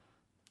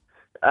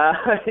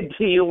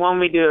 Do you want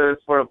me to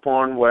for a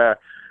porn where,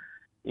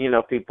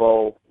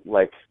 people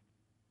like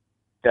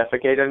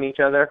defecate on each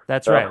other?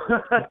 That's right.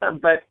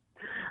 But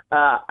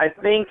I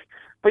think,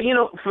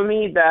 for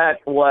me that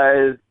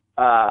was.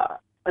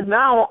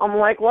 Now I'm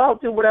like, well,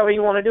 do whatever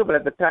you want to do. But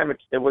at the time,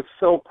 it was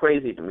so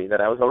crazy to me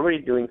that I was already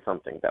doing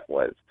something that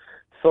was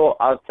so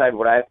outside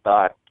what I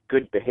thought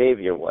good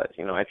behavior was.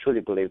 I truly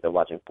believed that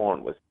watching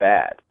porn was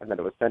bad and that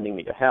it was sending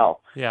me to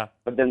hell. Yeah.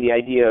 But then the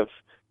idea of,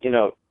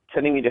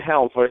 sending me to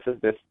hell versus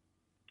this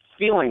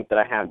feeling that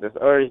I have, this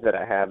urge that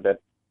I have that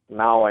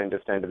now I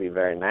understand to be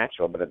very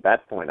natural. But at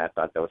that point, I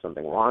thought there was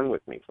something wrong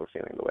with me for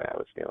feeling the way I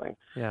was feeling.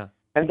 Yeah.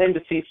 And then to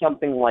see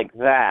something like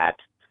that,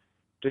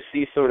 to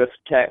see sort of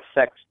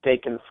sex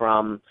taken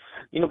from,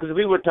 because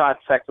we were taught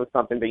sex was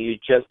something that you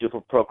just do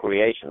for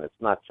procreation.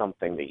 It's not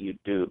something that you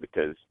do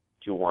because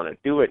you want to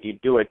do it. You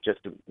do it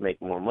just to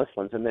make more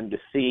Muslims. And then to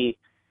see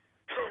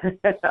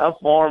a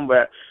form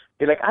where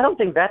you're like, I don't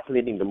think that's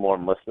leading to more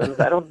Muslims.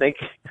 I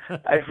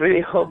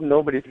really hope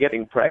nobody's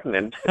getting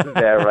pregnant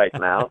there right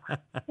now.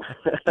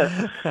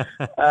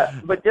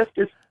 But just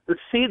to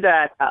see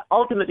that,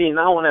 ultimately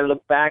now when I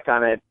look back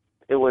on it,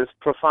 it was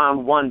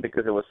profound, one,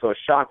 because it was so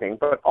shocking,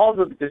 but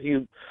also because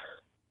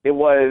it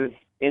was,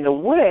 in a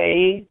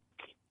way,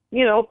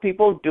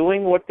 people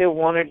doing what they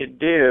wanted to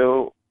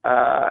do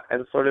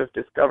and sort of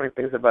discovering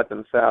things about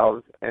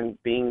themselves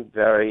and being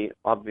very,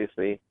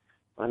 obviously,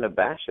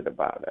 unabashed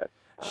about it.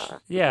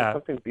 There's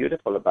something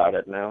beautiful about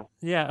it now.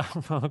 Yeah.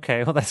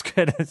 Okay. Well, that's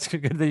good. It's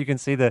good that you can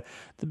see the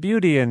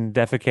beauty in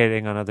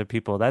defecating on other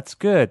people. That's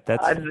good.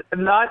 That's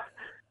not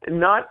in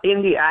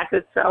the act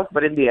itself,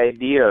 but in the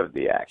idea of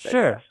the act.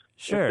 Sure.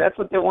 If that's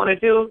what they want to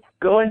do,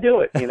 go and do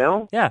it.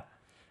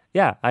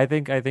 Yeah. I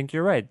think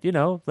you're right.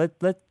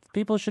 Let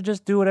people should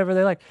just do whatever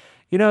they like.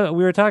 We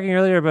were talking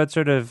earlier about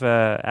sort of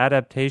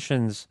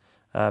adaptations.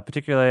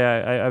 Particularly,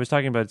 I was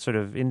talking about sort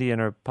of Indian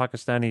or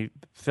Pakistani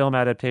film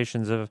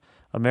adaptations of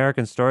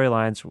American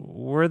storylines.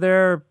 Were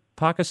there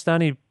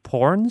Pakistani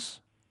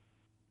porns?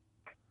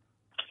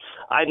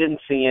 I didn't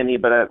see any,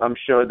 but I'm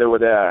sure they were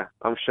there.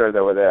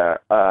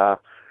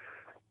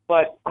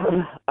 But,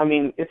 I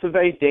mean, it's a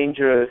very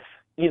dangerous,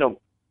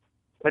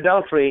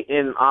 adultery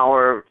in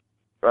our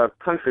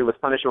country was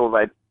punishable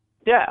by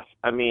death.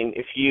 I mean,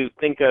 if you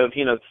think of,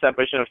 the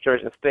separation of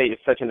church and state is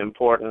such an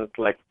important,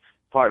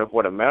 part of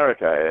what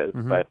America is.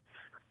 Mm-hmm. But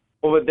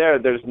over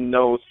there's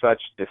no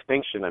such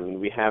distinction. I mean,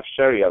 we have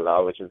Sharia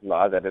law, which is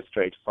law that is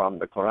straight from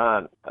the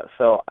Quran.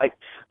 So I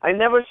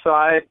never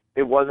saw it.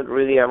 It wasn't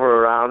really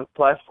ever around.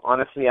 Plus,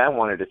 honestly, I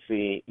wanted to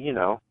see,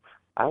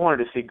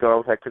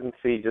 girls I couldn't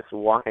see just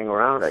walking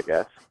around, I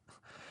guess.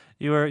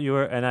 They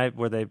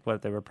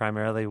were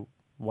primarily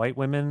white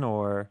women,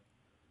 or?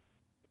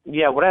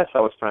 Yeah, what I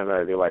saw was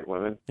primarily white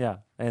women. Yeah,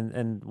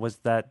 and was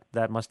that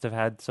must have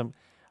had some,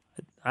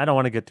 I don't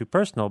want to get too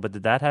personal, but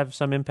did that have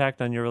some impact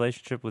on your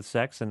relationship with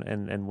sex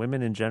and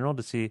women in general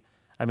to see,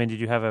 I mean, did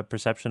you have a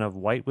perception of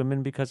white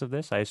women because of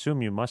this? I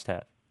assume you must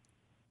have.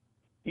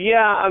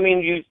 Yeah, I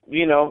mean,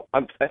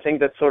 I think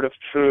that's sort of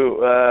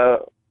true,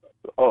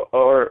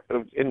 or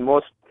in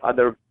most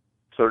other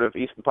sort of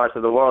eastern parts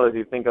of the world, as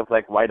you think of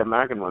white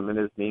American women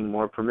as being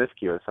more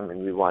promiscuous. I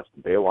mean, we watched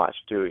Baywatch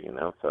too,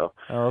 so.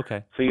 Oh,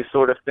 okay. So you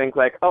sort of think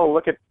oh,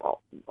 look at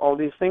all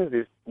these things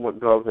these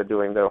girls are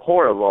doing. They're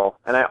horrible.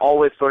 And I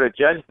always sort of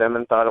judged them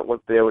and thought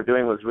what they were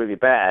doing was really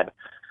bad.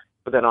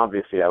 But then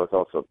obviously I was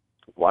also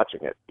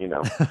watching it,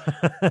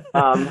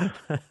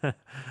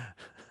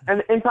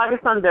 And in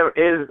Pakistan, there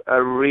is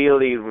a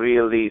really,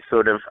 really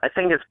sort of, I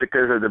think it's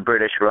because of the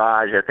British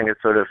Raj, I think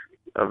it's sort of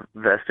a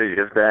vestige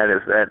of that,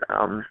 is that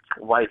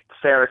white,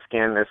 fair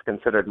skin is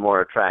considered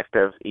more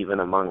attractive even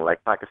among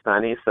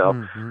Pakistanis.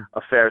 So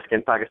a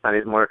fair-skinned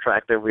Pakistani is more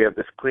attractive. We have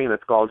this cream,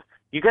 it's called,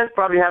 you guys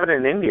probably have it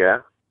in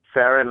India,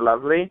 Fair and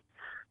Lovely,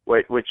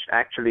 which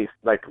actually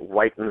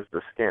whitens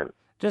the skin.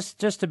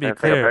 Just to be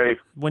clear,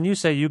 when you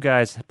say you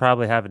guys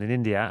probably have it in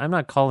India, I'm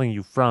not calling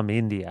you from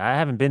India. I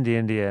haven't been to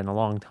India in a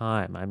long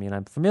time. I mean,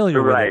 I'm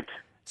familiar with it.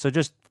 So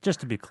just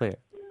to be clear.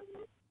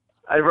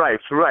 Right.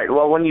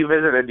 Well, when you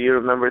visited, do you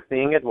remember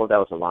seeing it? Well, that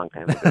was a long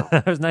time ago.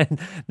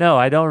 No,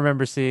 I don't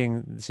remember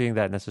seeing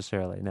that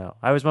necessarily, no.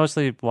 I was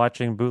mostly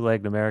watching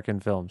bootlegged American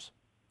films.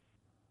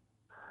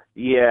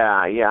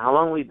 Yeah. How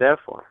long were you there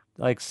for?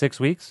 6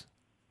 weeks.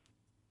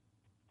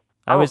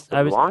 I was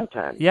a long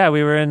time. Yeah,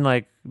 we were in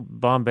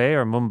Bombay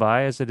or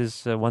Mumbai, as it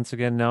is once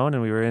again known,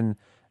 and we were in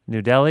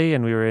New Delhi,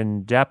 and we were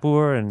in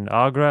Jaipur and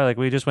Agra.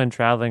 We just went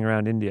traveling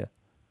around India.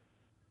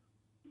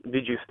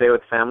 Did you stay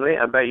with family?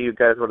 I bet you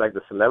guys were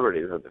the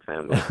celebrities of the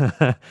family.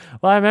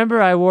 Well, I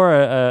remember I wore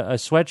a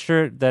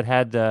sweatshirt that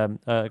had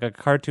a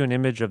cartoon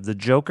image of the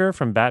Joker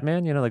from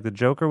Batman. The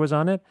Joker was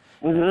on it.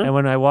 Mm-hmm. And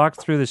when I walked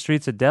through the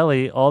streets of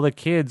Delhi, all the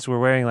kids were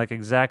wearing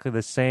exactly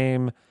the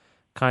same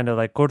kind of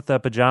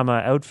kurta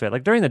pajama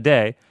outfit, during the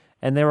day,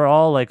 and they were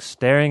all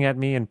staring at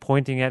me and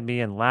pointing at me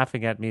and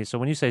laughing at me. So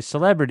when you say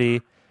celebrity,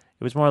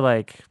 it was more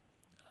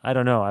I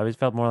don't know, I always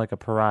felt more like a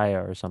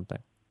pariah or something.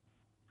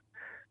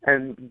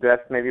 And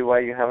that's maybe why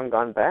you haven't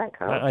gone back,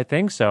 huh? I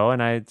think so,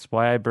 and it's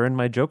why I burned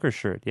my Joker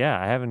shirt. Yeah,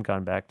 I haven't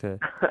gone back to.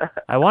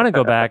 I want to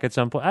go back at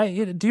some point.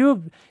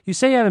 You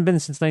say you haven't been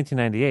since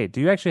 1998.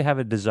 Do you actually have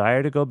a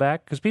desire to go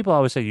back? Because people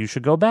always say you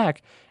should go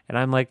back, and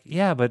I'm like,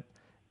 yeah, but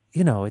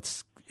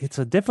it's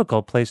a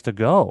difficult place to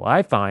go.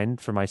 I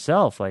find for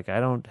myself, I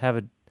don't have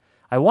a.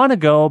 I want to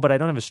go, but I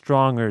don't have a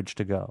strong urge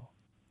to go.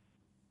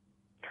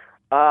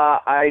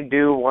 I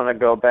do want to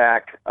go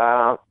back.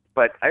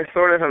 But I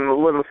sort of am a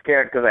little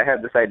scared because I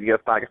had this idea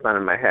of Pakistan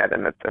in my head,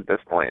 and at this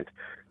point,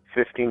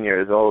 15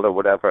 years old or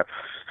whatever,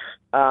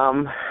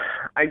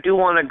 I do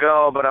want to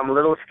go, but I'm a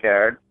little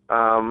scared.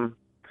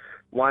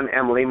 One,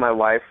 Emily, my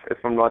wife, is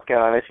from North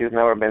Carolina. She's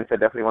never been, so I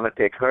definitely want to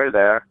take her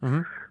there.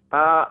 Mm-hmm.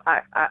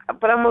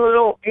 But I'm a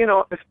little,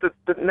 it's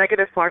the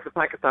negative parts of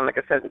Pakistan. Like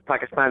I said,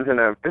 Pakistan's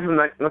this is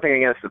nothing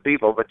against the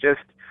people, but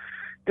just,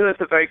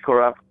 it's a very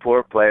corrupt,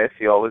 poor place.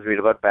 You always read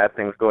about bad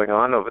things going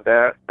on over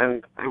there.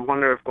 And I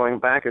wonder if going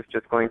back is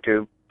just going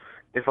to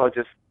if I'll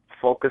just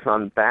focus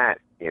on that,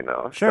 you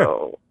know.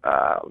 Sure.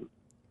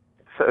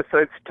 So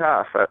it's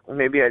tough.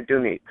 Maybe I do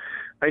need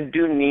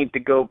to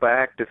go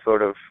back to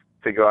sort of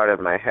figure out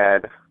in my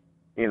head,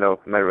 you know,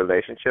 my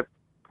relationship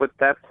with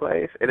that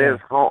place. It is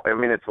home. I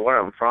mean, it's where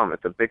I'm from.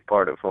 It's a big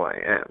part of who I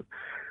am.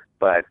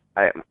 But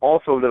I'm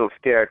also a little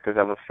scared because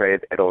I'm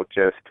afraid it'll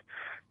just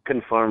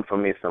confirm for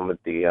me some of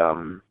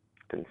the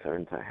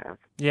concerns I have.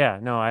 Yeah,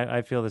 no,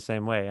 I feel the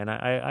same way. And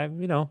I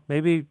you know,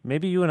 maybe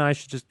you and I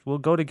we'll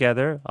go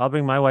together. I'll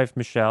bring my wife,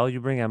 Michelle,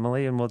 you bring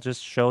Emily, and we'll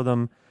just show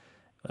them.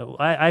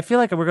 I feel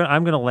like I'm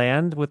going to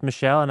land with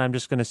Michelle, and I'm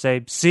just going to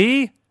say,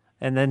 see?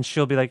 And then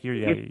she'll be like,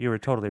 you were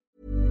totally.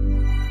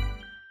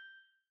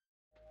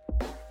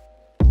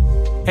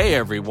 Hey,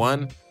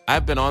 everyone.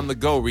 I've been on the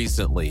go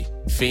recently.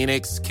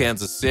 Phoenix,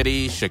 Kansas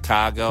City,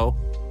 Chicago.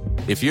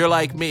 If you're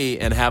like me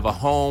and have a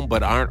home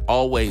but aren't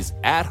always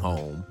at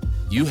home,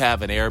 you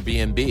have an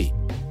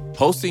Airbnb.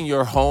 Hosting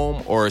your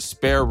home or a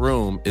spare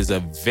room is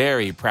a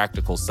very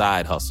practical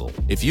side hustle.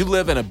 If you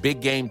live in a big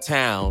game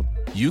town,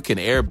 you can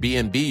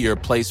Airbnb your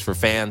place for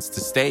fans to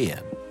stay in.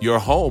 Your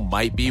home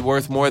might be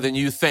worth more than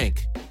you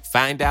think.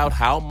 Find out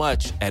how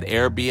much at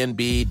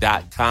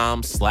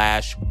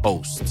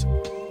airbnb.com/host.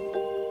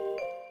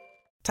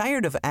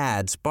 Tired of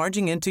ads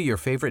barging into your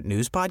favorite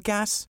news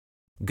podcasts?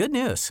 Good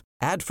news.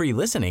 Ad-free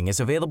listening is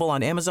available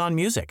on Amazon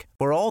Music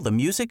for all the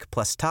music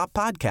plus top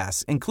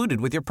podcasts included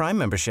with your Prime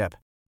membership.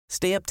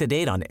 Stay up to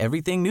date on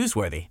everything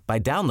newsworthy by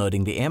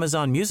downloading the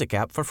Amazon Music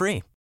app for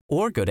free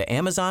or go to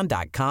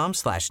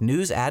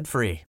amazon.com/news ad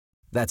free.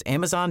 That's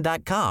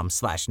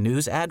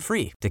amazon.com/news ad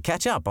free to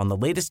catch up on the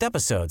latest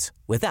episodes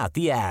without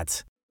the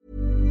ads.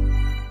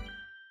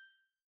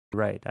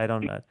 Right. I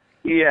don't know.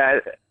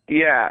 Yeah.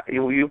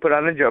 You put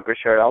on a Joker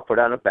shirt, I'll put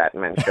on a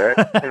Batman shirt,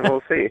 and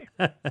we'll see.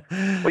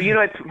 Well, you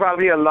know, it's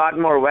probably a lot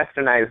more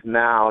westernized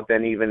now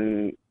than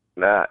even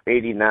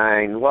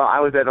 89. Well, I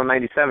was at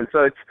 97,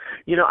 so it's,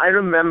 you know, I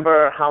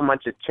remember how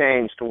much it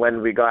changed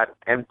when we got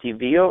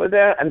MTV over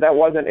there, and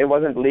it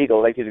wasn't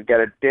legal. Like, you could get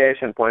a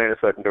dish and point in a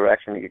certain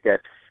direction, you could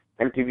get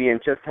MTV, and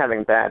just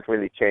having that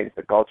really changed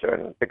the culture.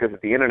 And because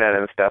of the internet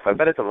and stuff, I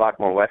bet it's a lot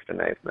more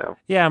westernized now.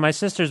 Yeah, my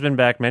sister's been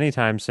back many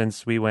times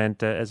since we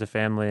went as a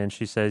family, and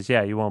she says,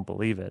 yeah, you won't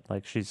believe it.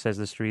 Like, she says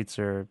the streets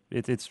are,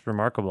 it's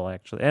remarkable,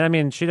 actually. And I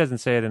mean, she doesn't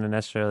say it in a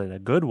necessarily a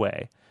good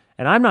way.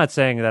 And I'm not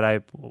saying that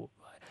I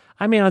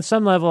mean, on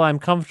some level, I'm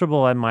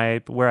comfortable in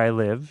where I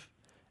live,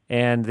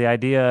 and the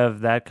idea of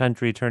that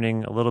country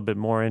turning a little bit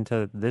more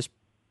into this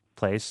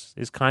place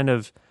is kind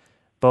of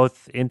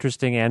both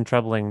interesting and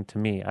troubling to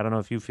me. I don't know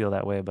if you feel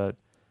that way about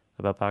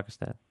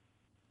Pakistan.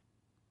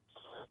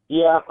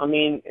 Yeah, I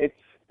mean, it's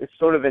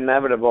sort of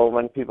inevitable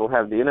when people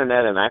have the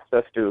internet and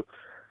access to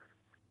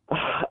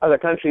other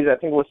countries. I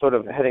think we're sort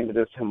of heading to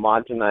this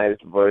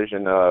homogenized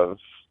version of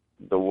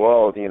the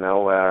world, you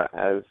know, where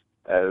as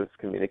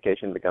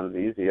communication becomes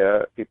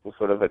easier, people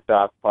sort of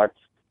adopt parts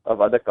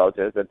of other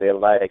cultures that they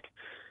like.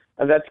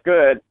 And that's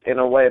good in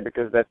a way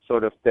because that's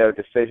sort of their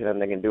decision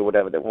and they can do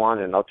whatever they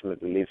want and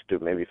ultimately leads to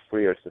maybe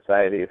freer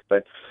societies.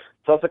 But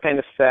it's also kind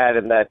of sad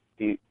in that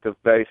the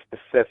very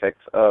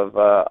specifics of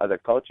other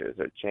cultures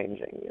are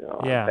changing, you know.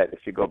 Yeah. That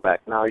if you go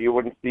back now, you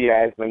wouldn't see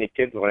as many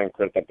kids wearing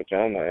kurta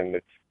pajama,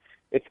 and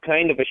it's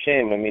kind of a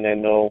shame. I mean, I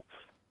know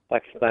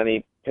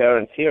Pakistani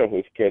parents here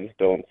whose kids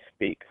don't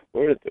speak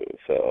Urdu,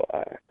 so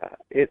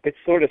it's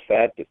sort of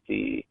sad to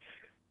see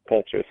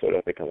culture sort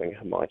of becoming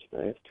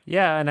homogenized.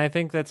 Yeah, and I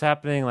think that's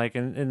happening like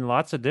in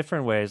lots of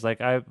different ways.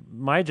 Like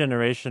my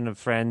generation of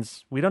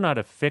friends, we don't know how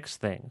to fix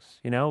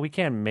things. You know, we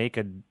can't make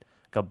a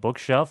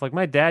bookshelf. Like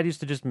my dad used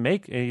to just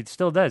make, and he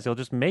still does. He'll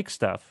just make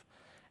stuff.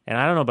 And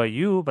I don't know about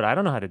you, but I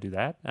don't know how to do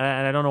that.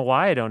 And I don't know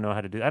why I don't know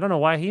how to do it. I don't know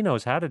why he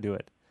knows how to do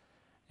it.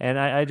 And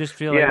I just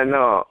feel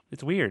like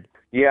it's weird.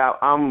 Yeah,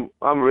 I'm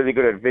really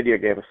good at video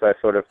games, so I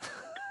sort of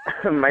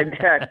my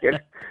dad can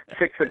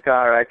fix a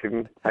car. I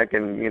can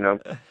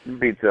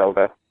beat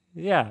Zelda.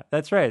 Yeah,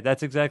 that's right.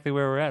 That's exactly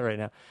where we're at right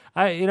now.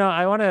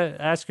 I want to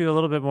ask you a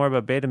little bit more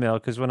about Beta Male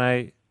because when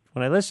I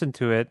listen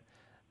to it,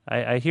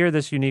 I hear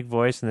this unique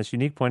voice and this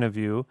unique point of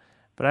view.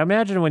 But I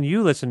imagine when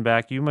you listen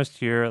back, you must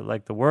hear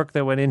like the work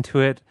that went into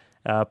it,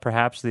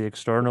 perhaps the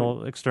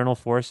external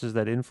forces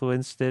that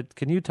influenced it.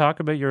 Can you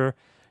talk about your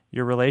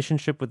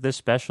relationship with this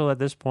special at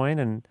this point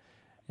and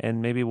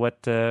maybe where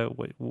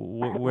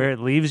it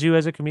leaves you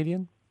as a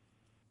comedian?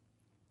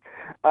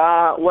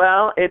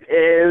 Well, it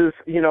is,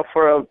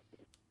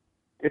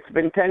 it's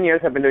been 10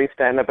 years I've been doing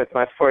stand-up. It's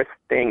my first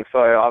thing, so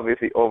I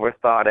obviously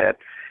overthought it.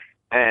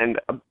 And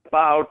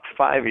about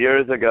 5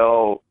 years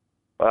ago,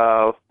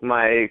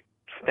 my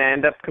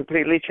stand-up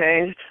completely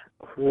changed.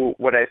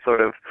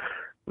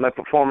 My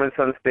performance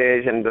on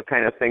stage and the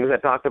kind of things I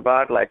talked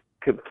about, like,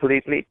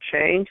 completely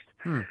changed.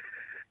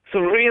 So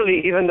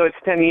really, even though it's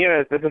 10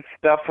 years, this is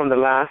stuff from the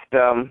last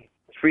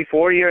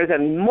 3-4 years,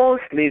 and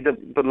mostly the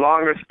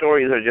longer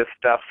stories are just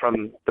stuff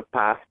from the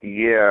past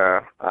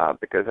year,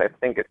 because I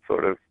think it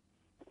sort of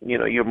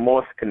you're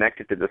most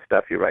connected to the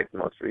stuff you write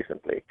most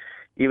recently,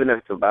 even if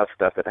it's about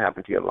stuff that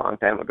happened to you a long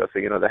time ago. So,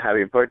 the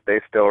Happy Birthday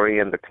story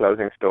and the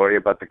closing story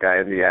about the guy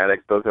in the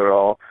attic, those are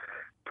all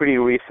pretty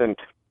recent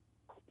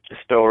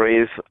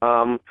stories.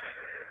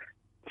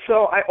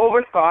 So I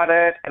overthought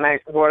it, and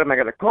what am I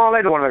going to call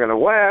it? What am I going to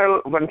wear?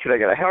 When should I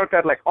get a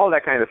haircut? Like all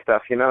that kind of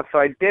stuff, So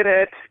I did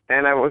it,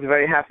 and I was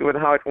very happy with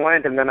how it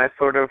went, and then I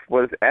sort of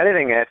was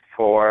editing it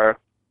for,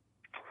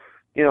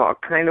 a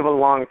kind of a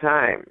long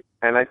time,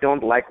 and I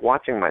don't like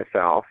watching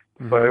myself.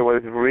 So it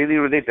was really,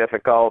 really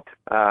difficult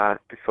to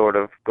sort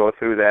of go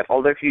through that.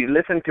 Although if you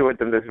listen to it,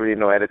 then there's really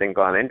no editing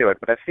gone into it.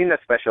 But I've seen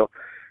that special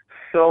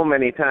so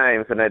many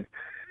times, and I'd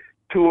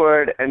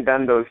toured and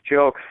done those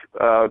jokes,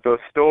 those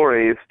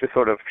stories to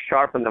sort of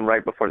sharpen them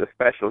right before the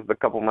specials. The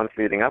couple months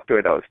leading up to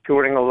it, I was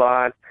touring a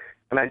lot,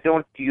 and I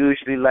don't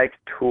usually like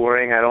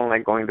touring. I don't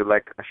like going to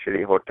like a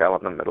shitty hotel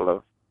in the middle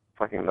of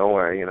fucking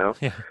nowhere,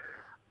 Yeah.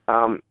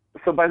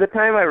 So by the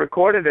time I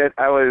recorded it,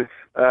 I was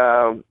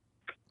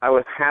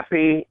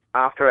happy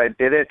after I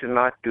did it to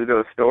not do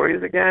those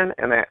stories again,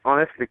 and I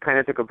honestly kind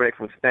of took a break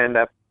from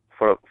stand-up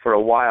for a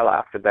while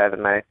after that,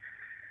 and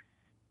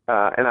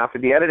and after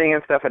the editing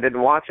and stuff, I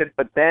didn't watch it.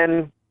 But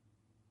then,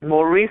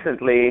 more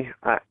recently,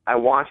 I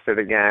watched it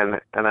again,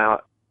 and I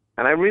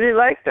really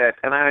liked it.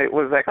 And I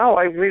was like, oh,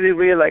 I really,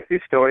 really like these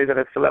stories, and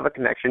I still have a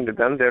connection to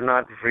them. They're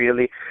not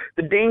really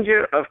the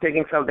danger of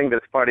taking something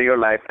that's part of your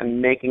life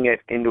and making it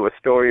into a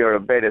story or a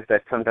bit is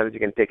that sometimes you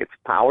can take its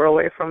power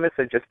away from it.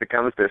 So it just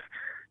becomes this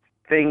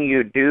thing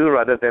you do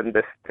rather than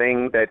this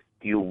thing that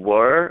you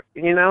were.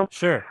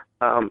 Sure.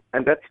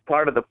 And that's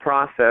part of the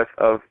process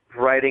of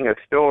writing a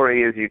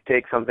story is you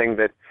take the thing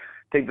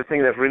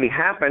that really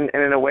happened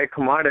and in a way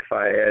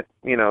commodify it.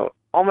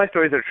 All my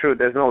stories are true.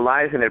 There's no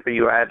lies in it, but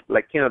you add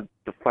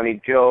the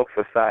funny jokes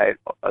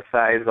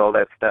asides, all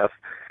that stuff.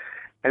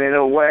 And in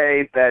a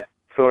way that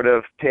sort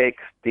of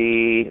takes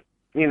in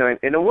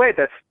a way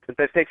that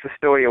takes the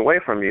story away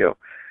from you.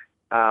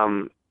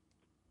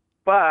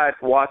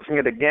 But watching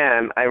it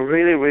again, I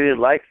really, really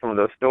liked some of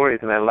those stories,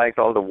 and I liked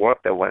all the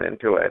work that went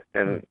into it.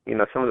 And,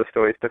 some of the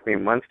stories took me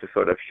months to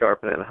sort of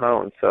sharpen and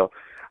hone. So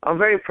I'm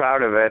very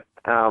proud of it,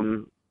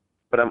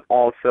 but I'm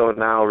also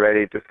now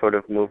ready to sort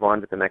of move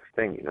on to the next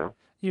thing,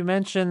 You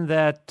mentioned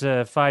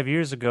that 5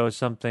 years ago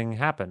something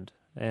happened,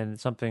 and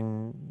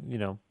something,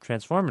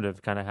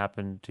 transformative kind of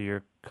happened to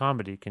your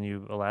comedy. Can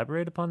you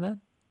elaborate upon that?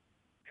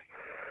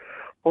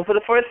 Well, for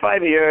the first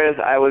 5 years,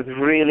 I was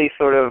really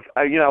sort of,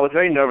 I was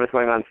very nervous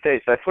going on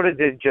stage. So I sort of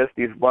did just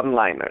these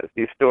one-liners,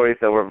 these stories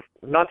that were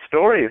not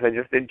stories. I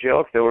just did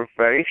jokes. They were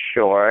very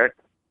short.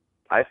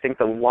 I think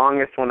the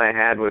longest one I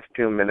had was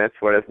 2 minutes,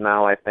 whereas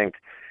now I think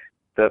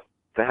the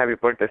Happy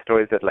Birthday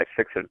story is at like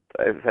 7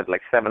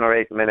 or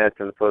 8 minutes,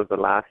 and so is the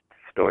last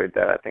story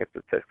that I think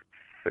it's at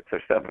 6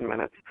 or 7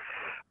 minutes.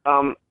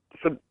 And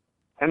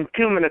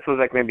 2 minutes was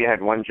like maybe I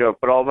had one joke,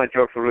 but all my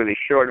jokes were really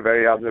short,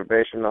 very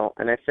observational,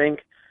 and I think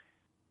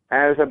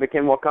as I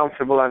became more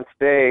comfortable on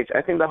stage,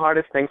 I think the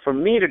hardest thing for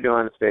me to do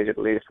on stage, at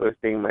least, was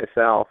being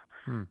myself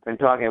and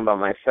talking about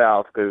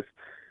myself, because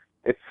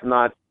it's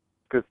not,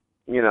 if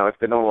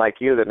they don't like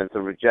you, then it's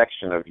a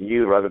rejection of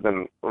you rather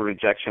than a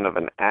rejection of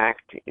an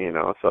act,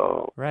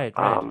 so. Right,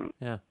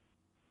 yeah.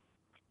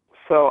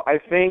 So I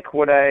think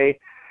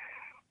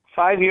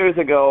 5 years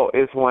ago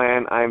is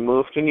when I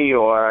moved to New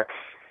York,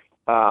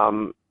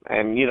 and,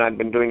 I'd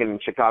been doing it in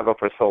Chicago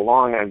for so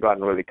long, I'd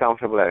gotten really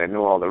comfortable, and I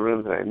knew all the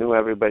rooms, and I knew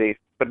everybody.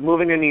 But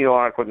moving to New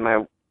York with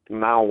my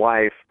now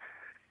wife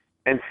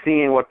and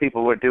seeing what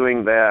people were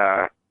doing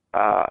there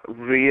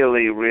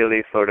really,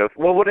 really sort of...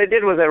 Well, what I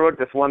did was I wrote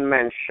this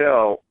one-man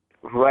show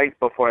right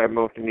before I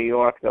moved to New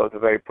York. That was a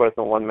very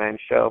personal one-man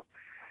show.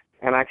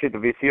 And actually, the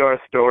VCR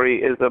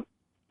story is a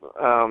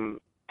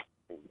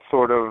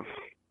sort of...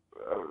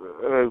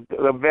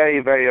 a very,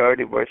 very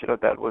early version of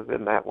that was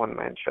in that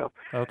one-man show.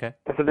 Okay.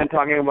 And so then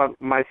talking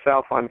about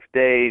myself on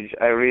stage,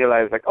 I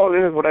realized, like, oh,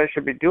 this is what I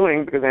should be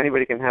doing, because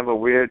anybody can have a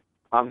weird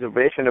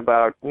observation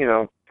about,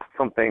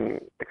 something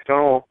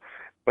external.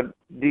 But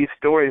these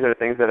stories are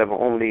things that have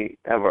only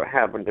ever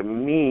happened to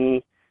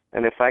me.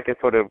 And if I can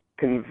sort of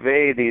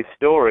convey these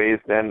stories,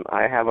 then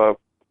I have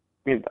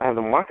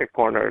the market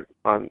cornered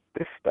on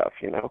this stuff,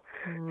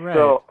 Right.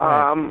 So,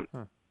 right.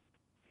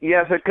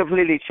 Yes, it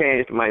completely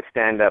changed my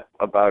stand-up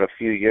about a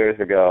few years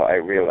ago. I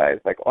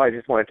realized, like, I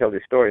just want to tell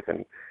these stories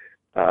and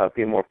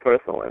be more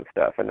personal and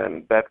stuff. And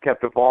then that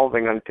kept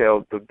evolving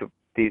until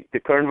the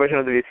current version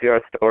of the VCR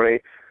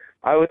story.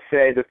 I would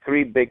say the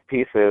three big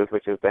pieces,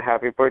 which is the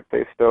Happy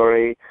Birthday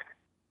story,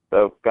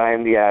 the guy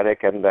in the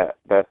attic, and that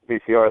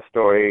VCR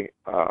story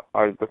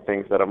are the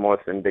things that are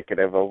most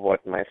indicative of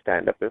what my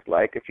stand-up is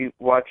like. If you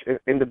watch,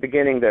 in the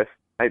beginning,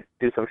 I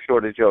do some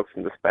shorter jokes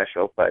in the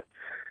special, but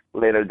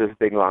later there's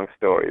big long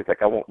stories. Like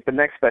the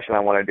next special I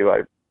want to do,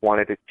 I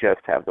wanted to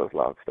just have those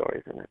long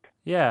stories in it.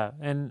 Yeah,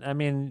 and I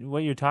mean,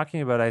 what you're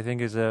talking about, I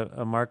think, is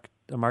a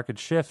marked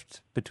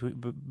shift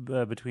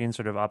between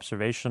sort of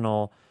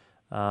observational,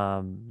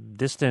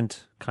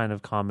 distant kind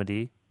of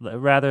comedy,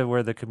 rather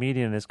where the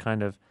comedian is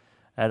kind of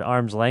at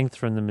arm's length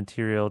from the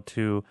material,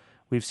 to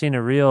we've seen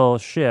a real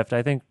shift.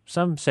 I think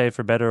some say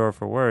for better or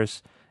for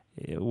worse,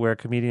 where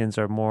comedians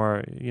are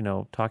more,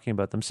 talking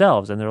about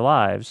themselves and their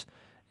lives,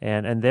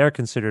 and they're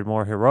considered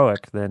more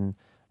heroic than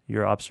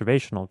your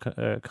observational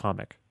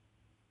comic.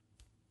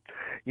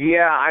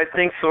 Yeah, I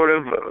think sort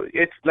of,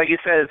 it's like you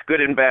said, it's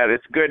good and bad.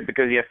 It's good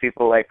because you have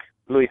people like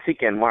Louis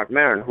C.K. and Mark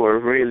Maron who are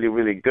really,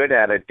 really good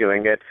at it,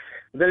 doing it.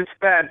 Then it's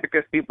bad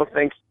because people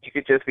think you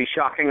could just be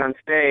shocking on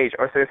stage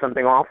or say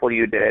something awful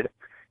you did,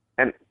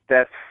 and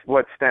that's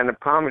what stand-up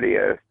comedy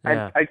is.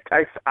 Yeah.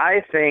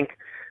 I think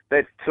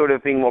that sort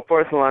of being more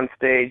personal on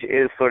stage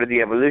is sort of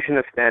the evolution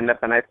of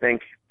stand-up, and I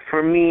think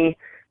for me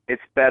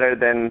it's better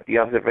than the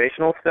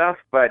observational stuff,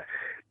 but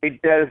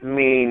it does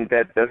mean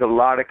that there's a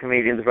lot of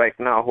comedians right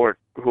now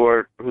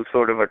who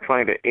sort of are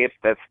trying to ape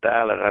that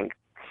style, and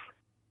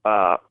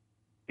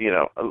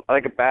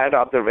like a bad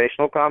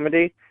observational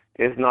comedy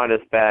is not as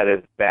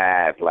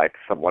bad like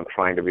someone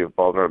trying to be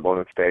vulnerable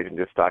on stage and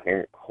just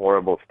talking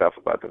horrible stuff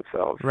about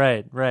themselves.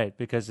 Right,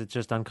 because it's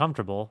just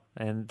uncomfortable,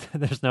 and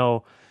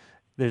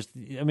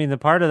the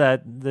part of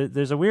that,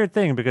 there's a weird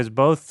thing because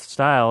both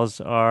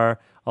styles are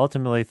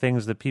ultimately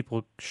things that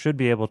people should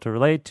be able to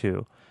relate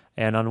to.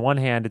 And on one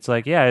hand, it's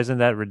like, yeah, isn't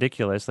that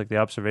ridiculous? Like the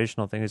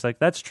observational thing is like,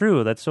 that's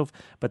true.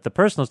 But the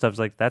personal stuff is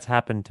like, that's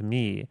happened to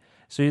me.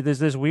 So there's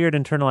this weird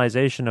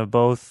internalization of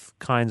both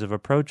kinds of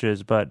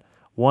approaches, but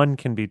one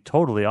can be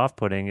totally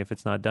off-putting if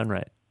it's not done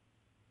right.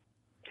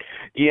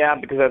 Yeah,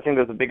 because I think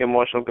there's a big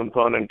emotional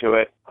component to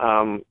it,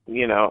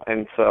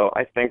 and so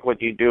I think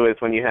what you do is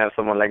when you have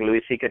someone like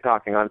Louis C.K.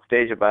 talking on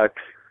stage about,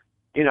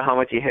 how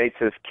much he hates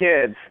his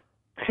kids,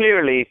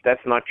 clearly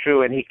that's not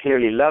true, and he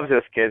clearly loves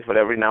his kids, but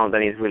every now and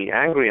then he's really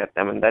angry at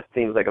them, and that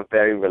seems like a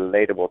very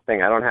relatable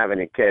thing. I don't have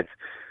any kids,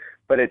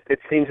 but it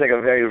seems like a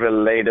very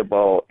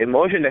relatable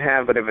emotion to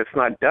have, but if it's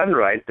not done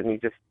right, then you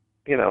just,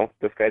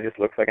 this guy just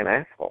looks like an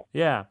asshole.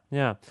 Yeah.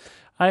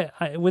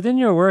 I within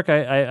your work,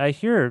 I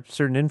hear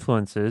certain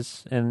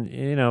influences, and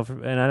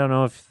and I don't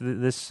know if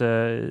this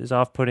is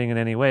off-putting in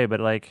any way, but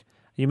like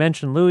you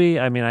mentioned Louis,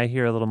 I mean, I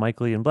hear a little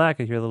Michael Ian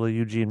Black, I hear a little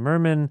Eugene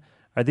Merman.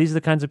 Are these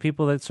the kinds of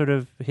people that sort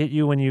of hit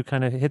you when you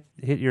kind of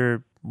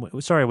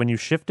when you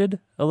shifted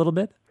a little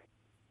bit?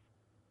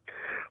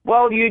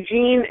 Well,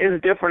 Eugene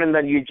is different in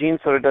that Eugene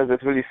sort of does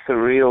this really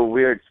surreal,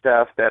 weird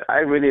stuff that I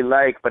really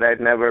like, but I'd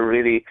never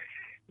really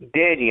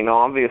did.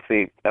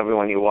 Obviously,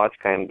 everyone you watch,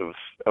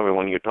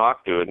 everyone you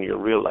talk to in your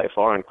real life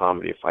or in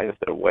comedy finds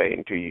their way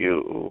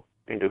into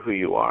who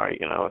you are,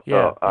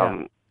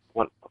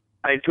 When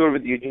I toured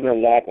with Eugene a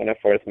lot when I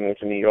first moved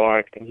to New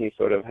York, and he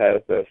sort of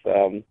has this,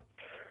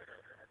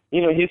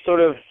 he sort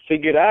of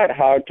figured out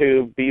how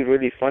to be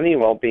really funny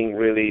while being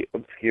really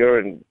obscure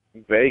and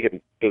vague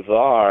and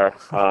bizarre.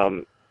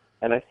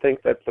 And I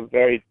think that's a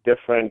very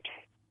different,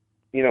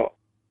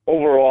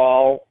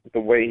 overall, the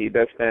way he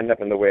does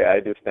stand-up and the way I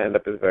do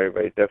stand-up is very,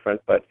 very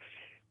different. But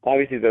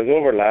obviously there's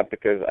overlap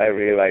because I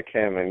really like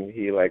him and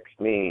he likes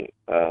me.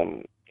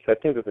 So I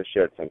think there's a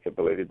shared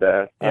sensibility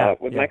there.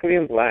 With Michael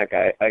Ian Black,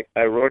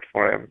 I wrote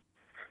for him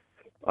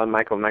on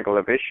Michael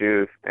Love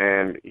Issues,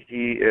 and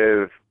he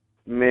is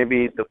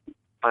maybe the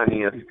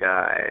funniest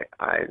guy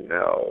I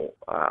know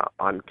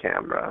on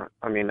camera.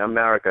 I mean,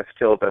 America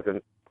still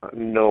doesn't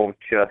know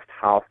just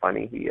how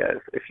funny he is.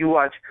 If you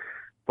watch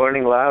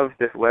Burning Love,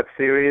 this web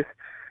series,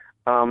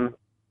 do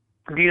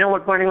you know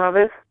what Burning Love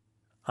is?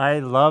 I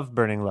love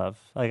Burning Love.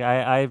 Like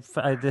I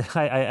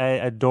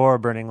adore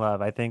Burning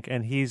Love, I think,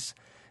 and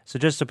so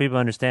just so people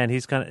understand,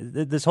 he's kind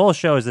of, this whole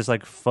show is this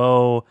like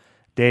faux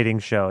dating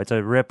show. It's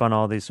a rip on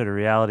all these sort of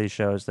reality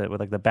shows that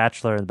with like The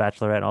Bachelor and The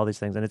Bachelorette and all these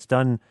things, and it's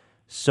done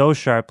so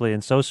sharply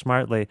and so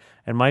smartly.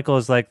 And Michael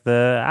is like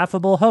the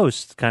affable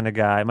host kind of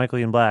guy, Michael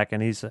Ian Black,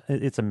 and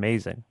it's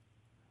amazing.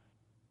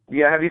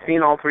 Yeah, have you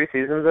seen all 3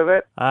 seasons of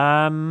it?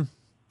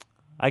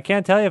 I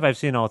can't tell you if I've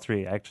seen all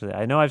 3, actually.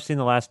 I know I've seen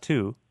the last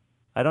 2.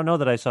 I don't know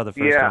that I saw the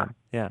first one.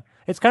 Yeah.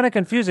 It's kind of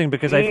confusing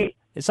because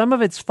some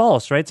of it's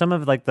false, right? Some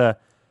of like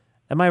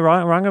am I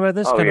wrong about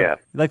this?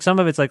 Like some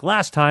of it's like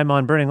last time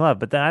on Burning Love,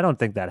 but I don't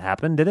think that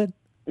happened, did it?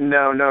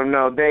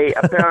 No. They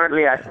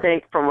apparently, I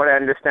think, from what I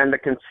understand, the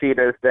conceit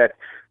is that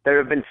there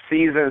have been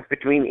seasons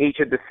between each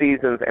of the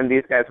seasons, and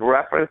these guys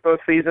reference those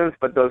seasons,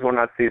 but those were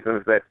not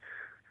seasons that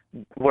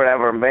were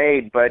ever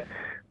made. But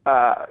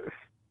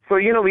so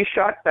we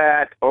shot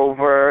that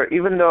over.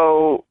 Even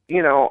though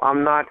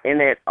I'm not in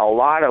it a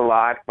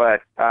lot,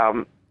 but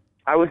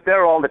I was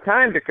there all the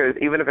time because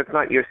even if it's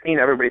not your scene,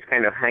 everybody's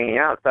kind of hanging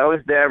out. So I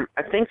was there,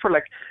 I think, for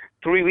like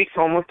 3 weeks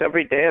almost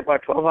every day,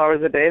 about 12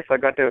 hours a day. So I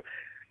got to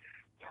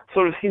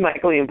sort of see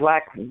Michael Ian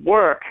Black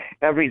work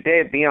every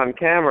day, be on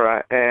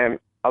camera, and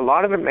a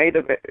lot of it made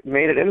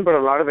it in, but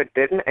a lot of it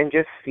didn't. And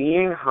just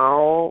seeing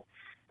how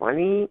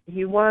funny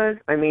he was,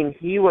 I mean,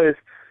 he would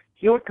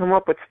come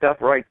up with stuff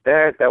right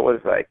there that was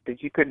like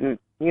that you couldn't,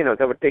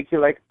 that would take you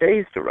like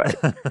days to write.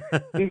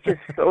 He's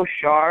just so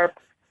sharp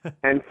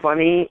and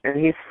funny,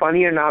 and he's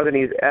funnier now than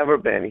he's ever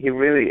been. He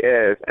really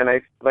is. And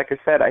like I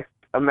said,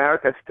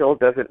 America still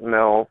doesn't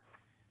know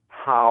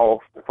how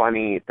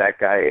funny that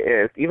guy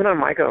is. Even on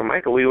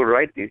Michael, we would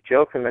write these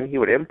jokes and then he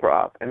would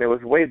improv, and it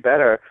was way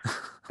better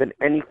than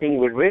anything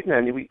we'd written,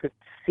 and we could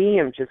see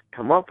him just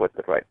come up with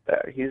it right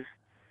there. He's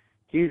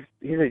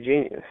a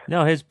genius.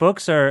 No, his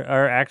books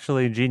are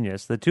actually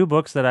genius. The 2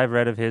 books that I've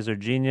read of his are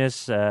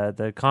genius.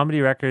 The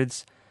comedy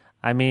records,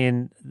 I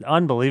mean,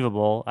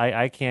 unbelievable.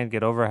 I can't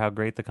get over how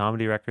great the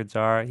comedy records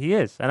are. He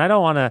is. And I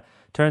don't want to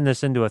turn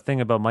this into a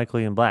thing about Michael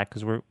Ian Black,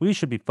 because we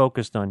should be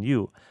focused on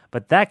you.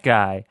 But that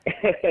guy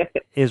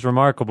is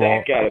remarkable.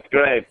 That guy is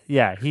great.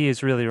 Yeah, he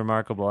is really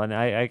remarkable. And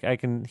I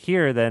can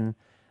hear then,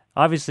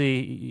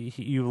 obviously,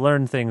 you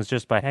learn things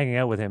just by hanging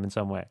out with him in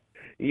some way.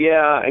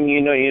 Yeah, and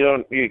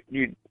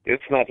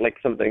it's not like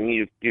something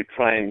you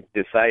try and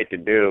decide to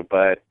do,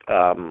 but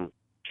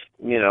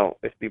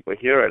if people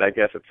hear it, I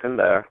guess it's in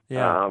there.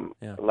 Yeah.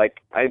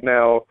 Like, I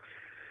know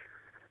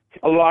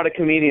a lot of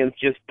comedians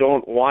just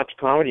don't watch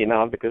comedy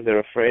now because they're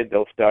afraid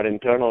they'll start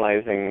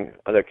internalizing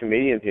other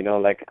comedians,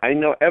 Like, I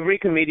know every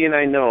comedian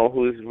I know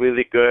who's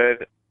really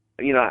good.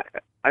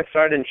 I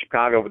started in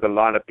Chicago with a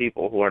lot of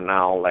people who are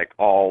now, like,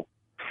 all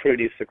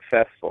pretty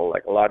successful.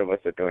 Like, a lot of us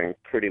are doing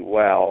pretty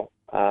well.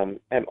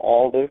 And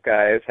all those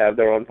guys have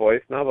their own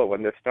voice now, but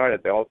when they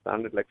started, they all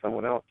sounded like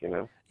someone else,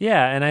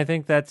 Yeah, and I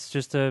think that's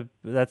just a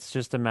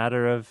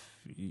matter of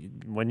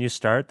when you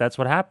start, that's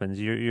what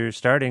happens. You're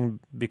starting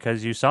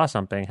because you saw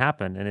something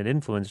happen, and it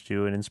influenced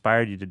you and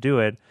inspired you to do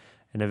it,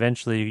 and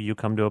eventually you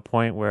come to a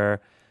point where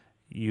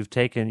you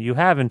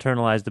have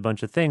internalized a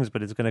bunch of things,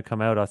 but it's going to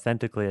come out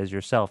authentically as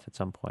yourself at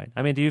some point.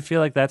 I mean, do you feel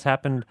like that's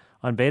happened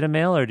on Beta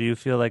Male, or do you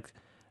feel like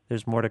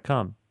there's more to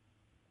come?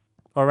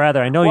 Or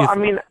rather, I know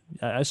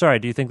sorry,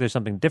 do you think there's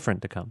something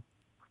different to come?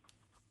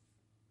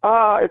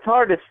 It's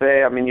hard to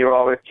say. I mean, you're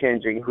always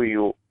changing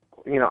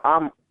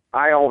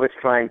I always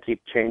try and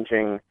keep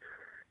changing.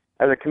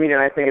 As a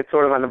comedian, I think it's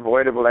sort of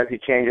unavoidable as you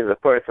change as a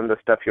person. The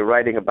stuff you're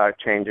writing about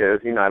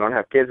changes. I don't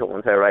have kids, but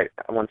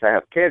once I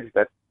have kids,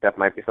 that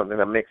might be something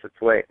that makes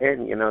its way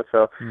in,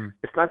 So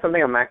It's not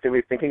something I'm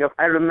actively thinking of.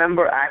 I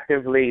remember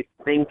actively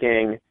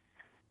thinking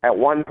at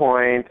one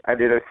point I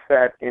did a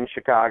set in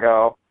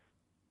Chicago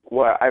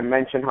where I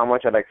mentioned how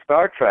much I like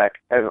Star Trek,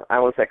 and I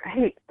was like,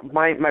 hey,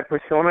 my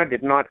persona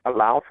did not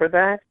allow for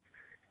that.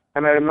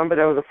 And I remember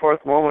that was the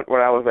first moment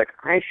where I was like,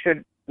 I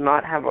should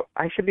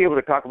be able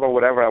to talk about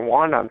whatever I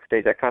want on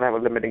stage. I can't have a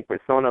limiting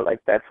persona like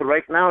that. So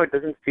right now it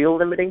doesn't feel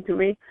limiting to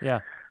me. Yeah.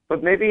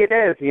 But maybe it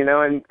is,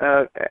 and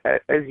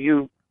as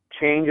you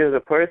change as a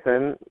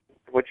person,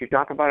 what you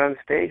talk about on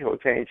stage will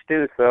change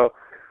too. So,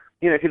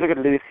 if you look at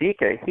Louis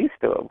C.K., he's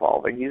still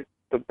evolving. He's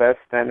the best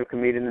stand-up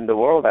comedian in the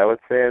world, I would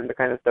say, and the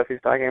kind of stuff he's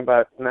talking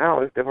about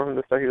now is different from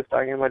the stuff he was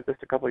talking about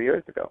just a couple of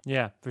years ago.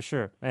 Yeah, for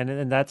sure.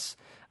 And that's,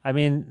 I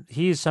mean,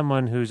 he's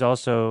someone who's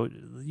also,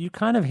 you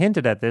kind of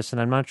hinted at this,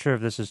 and I'm not sure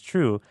if this is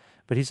true,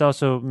 but he's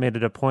also made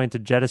it a point to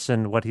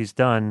jettison what he's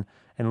done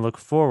and look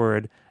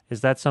forward.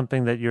 Is that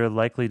something that you're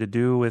likely to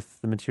do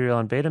with the material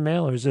on Beta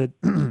Male, or is it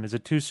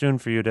too soon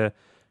for you to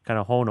kind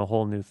of hone a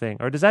whole new thing?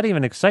 Or does that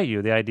even excite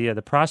you, the idea,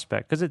 the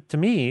prospect? Because to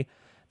me,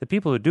 the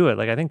people who do it,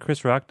 like I think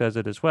Chris Rock does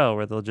it as well,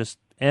 where they'll just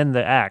end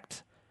the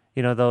act.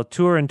 They'll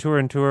tour and tour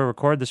and tour,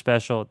 record the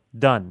special,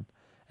 done.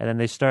 And then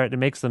it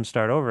makes them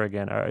start over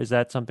again. Is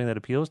that something that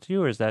appeals to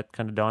you, or is that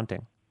kind of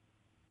daunting?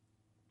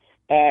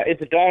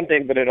 It's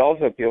daunting, but it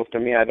also appeals to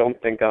me. I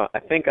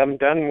think I'm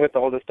done with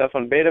all the stuff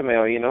on Beta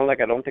Male,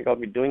 I don't think I'll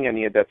be doing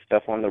any of that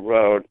stuff on the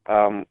road.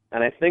 And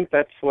I think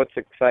that's what's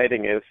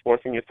exciting, is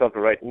forcing yourself to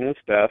write new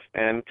stuff,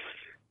 and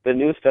the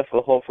new stuff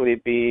will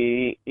hopefully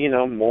be,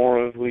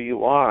 more of who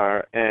you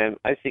are. And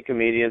I see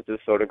comedians who've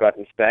sort of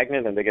gotten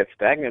stagnant, and they get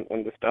stagnant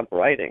when they stop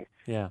writing.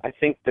 Yeah. I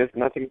think there's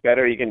nothing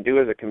better you can do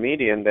as a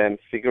comedian than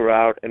figure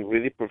out and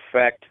really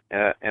perfect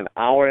an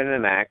hour in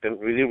an act and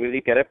really,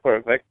 really get it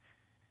perfect,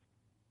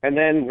 and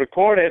then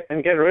record it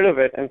and get rid of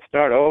it and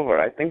start over.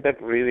 I think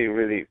that really,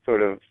 really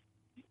sort of,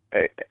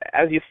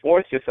 as you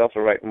force yourself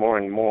to write more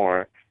and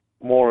more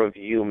of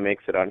you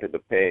makes it onto the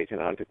page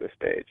and onto the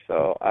stage.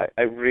 So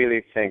I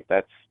really think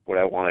that's what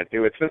I want to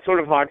do. It's been sort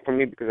of hard for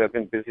me because I've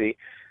been busy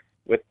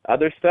with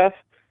other stuff.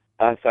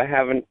 So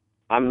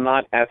I'm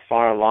not as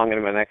far along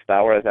in my next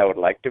hour as I would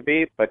like to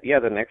be. But yeah,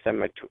 the next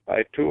time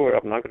I tour,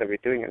 I'm not going to be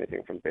doing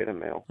anything from Beta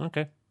Male.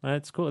 Okay,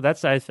 that's cool.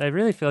 I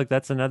really feel like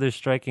that's another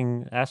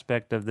striking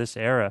aspect of this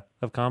era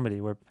of comedy,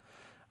 where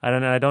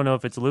I don't know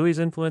if it's Louis'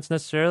 influence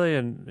necessarily,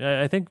 and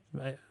I think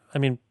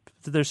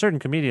there's certain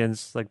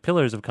comedians, like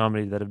pillars of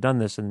comedy, that have done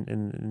this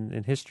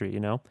in history,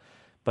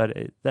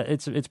 But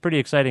it's pretty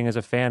exciting as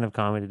a fan of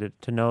comedy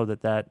to know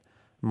that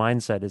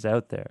mindset is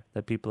out there,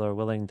 that people are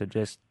willing to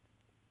just,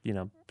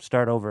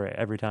 start over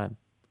every time.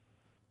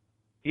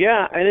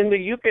 Yeah, and in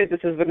the UK, this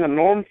has been the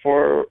norm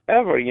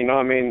forever.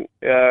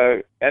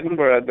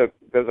 Edinburgh,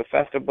 there's a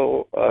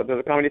festival, there's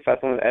a comedy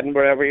festival in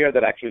Edinburgh every year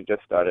that actually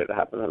just started. It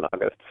happens in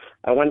August.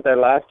 I went there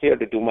last year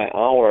to do my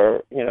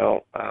hour.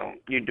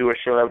 You do a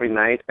show every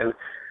night, and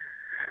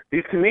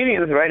these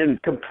comedians write a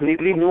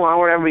completely new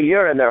hour every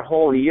year, and their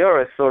whole year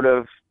is sort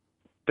of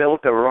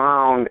built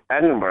around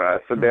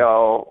Edinburgh. So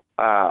they'll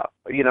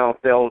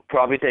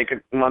probably take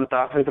a month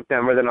off in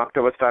September, then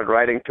October start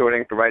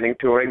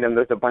touring. Then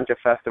there's a bunch of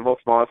festivals,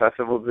 smaller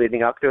festivals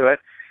leading up to it.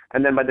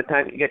 And then by the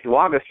time you get to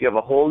August, you have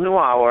a whole new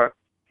hour.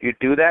 You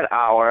do that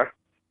hour.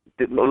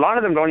 A lot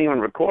of them don't even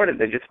record it.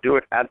 They just do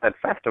it at that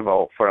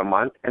festival for a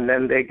month, and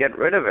then they get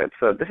rid of it.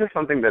 So this is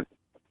something that,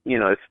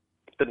 is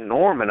the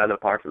norm in other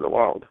parts of the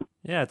world.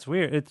 Yeah, it's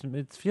weird.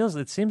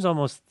 It seems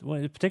almost,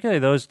 particularly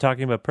those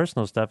talking about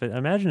personal stuff, I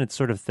imagine it's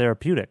sort of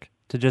therapeutic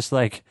to just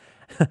like,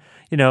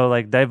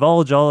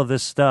 divulge all of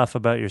this stuff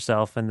about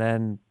yourself, and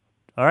then,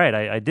 all right,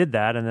 I did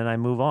that, and then I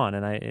move on,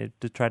 and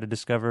to try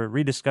to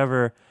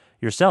rediscover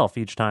yourself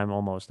each time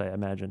almost, I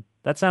imagine.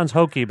 That sounds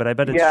hokey, but I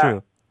bet it's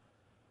true.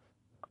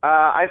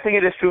 I think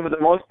it is true for the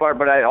most part,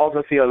 but I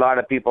also see a lot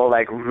of people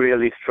like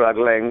really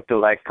struggling to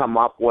like come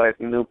up with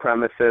new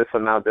premises. So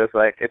now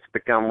it's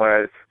become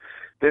where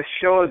this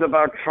show is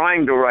about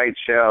trying to write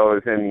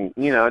shows and,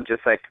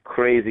 just like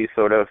crazy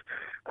sort of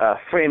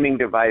framing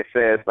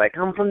devices, like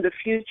I'm from the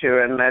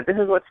future and this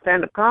is what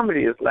stand-up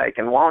comedy is like.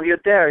 And while you're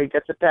there, he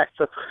gets attacked.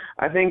 So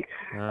I think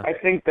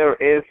there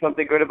is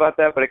something good about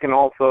that, but it can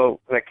also,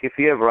 like if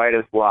you have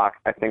writer's block,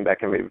 I think that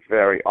can be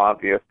very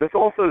obvious. There's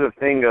also the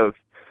thing of,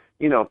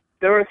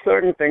 there are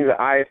certain things that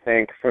I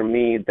think, for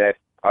me, that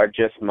are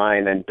just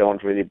mine and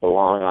don't really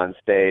belong on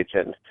stage.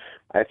 And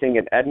I think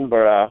in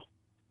Edinburgh,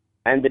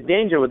 and the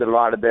danger with a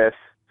lot of this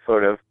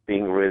sort of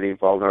being really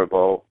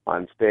vulnerable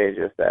on stage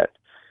is that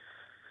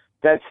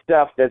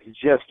stuff that's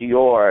just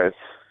yours,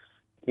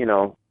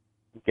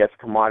 gets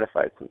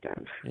commodified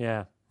sometimes.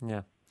 Yeah.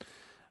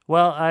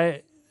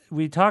 Well,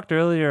 we talked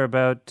earlier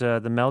about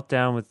the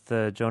meltdown with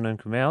Jonah and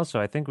Kumail, so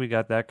I think we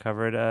got that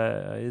covered.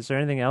 Is there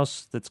anything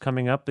else that's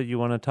coming up that you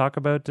want to talk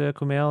about,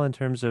 Kumail, in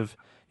terms of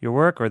your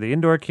work or the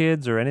Indoor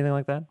Kids or anything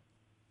like that?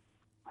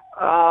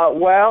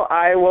 Well,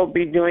 I will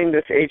be doing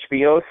this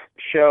HBO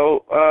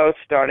show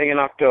starting in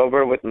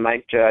October with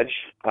Mike Judge,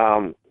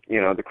 the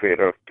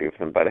creator of Beavis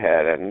and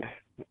Butthead and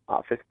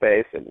Office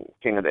Space and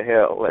King of the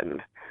Hill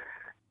and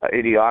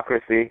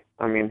Idiocracy.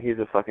 I mean, he's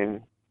a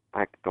fucking...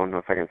 I don't know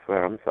if I can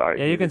swear. I'm sorry.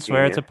 Yeah, you can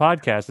swear. It's a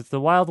podcast. It's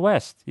the Wild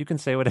West. You can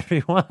say whatever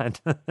you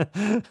want. I'm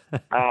going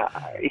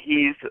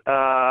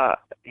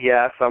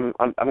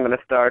to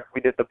start. We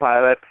did the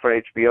pilot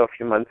for HBO a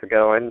few months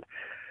ago, and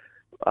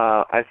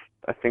I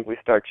think we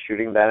start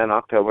shooting that in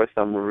October.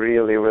 So I'm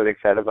really, really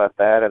excited about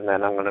that. And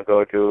then I'm going to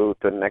go to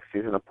the next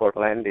season of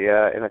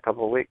Portlandia in a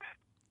couple of weeks.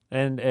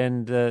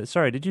 And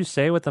sorry, did you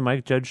say what the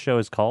Mike Judge show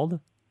is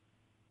called?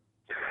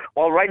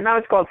 Well, right now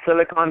it's called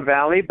Silicon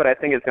Valley, but I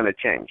think it's going to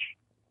change.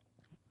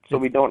 So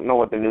we don't know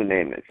what the new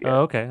name is yet.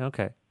 Oh,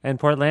 okay. And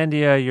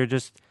Portlandia,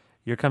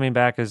 you're coming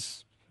back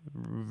as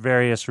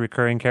various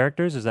recurring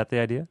characters? Is that the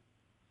idea?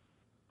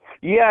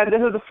 Yeah,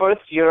 this is the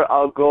first year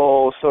I'm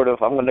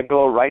going to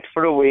go write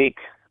for a week,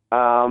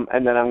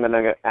 and then I'm going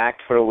to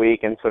act for a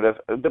week. And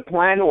the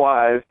plan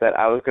was that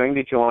I was going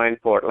to join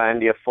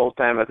Portlandia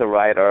full-time as a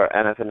writer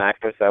and as an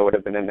actress. I would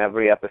have been in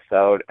every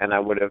episode, and I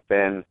would have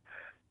been,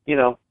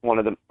 one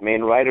of the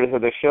main writers of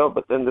the show.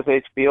 But then this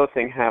HBO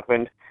thing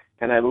happened.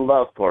 And I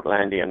love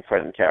Portlandia and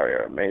Fred and Carrier,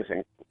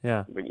 amazing.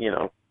 Yeah. But,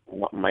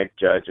 Mike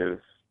Judge is,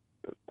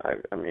 I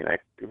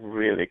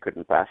really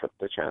couldn't pass up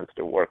the chance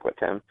to work with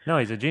him. No,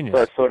 he's a genius.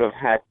 So I sort of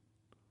had,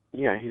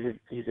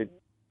 he's a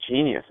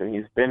genius, and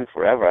he's been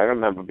forever. I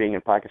remember being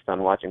in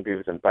Pakistan watching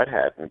Beavis and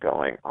Butthead and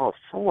going, oh,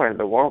 somewhere in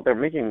the world they're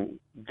making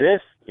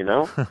this,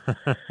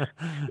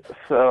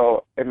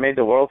 So it made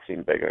the world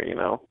seem bigger,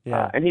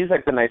 Yeah. And he's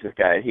like the nicest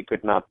guy. He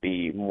could not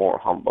be more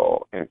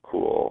humble and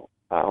cool.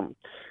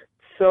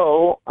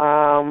 So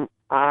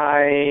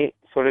I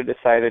sort of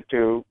decided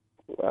to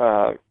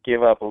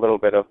give up a little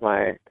bit of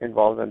my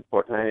involvement in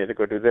Portlandia to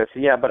go do this.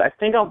 Yeah, but I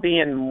think I'll be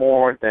in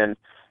more than...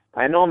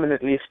 I know I'm in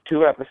at least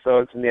 2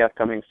 episodes in the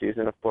upcoming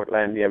season of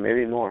Portlandia,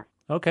 maybe more.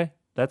 Okay,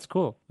 that's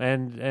cool.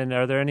 And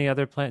are there any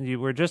other plans? You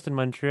were just in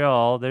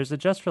Montreal. There's a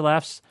Just for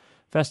Laughs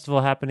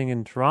festival happening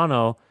in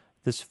Toronto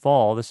this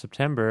fall, this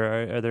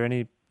September. Are there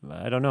any...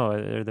 I don't know.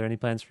 Are there any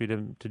plans for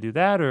you to do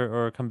that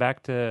or come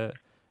back to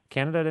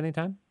Canada at any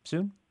time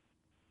soon?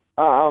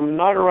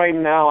 Not right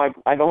now.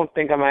 I don't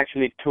think I'm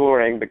actually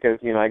touring because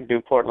I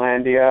do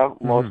Portlandia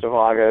most of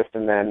August,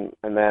 and then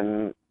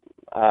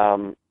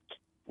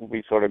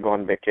we sort of go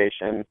on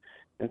vacation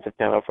in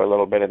September for a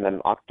little bit, and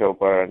then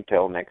October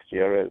until next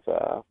year is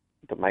the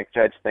Mike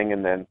Judge thing,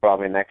 and then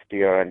probably next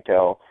year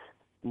until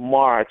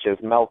March is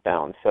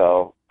Meltdown.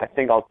 So I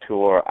think I'll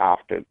tour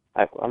after.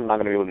 I'm not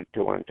going to be able to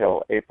tour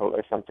until April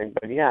or something,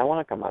 but yeah, I want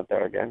to come out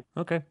there again.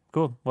 Okay,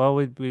 cool. Well,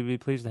 we'd be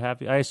pleased to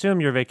have you. I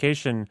assume your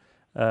vacation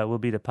will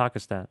be to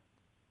Pakistan.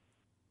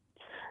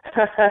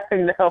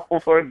 No,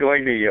 we're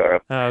going to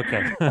Europe. Oh,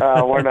 okay.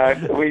 We're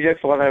not. We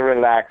just want to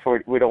relax.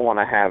 We don't want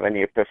to have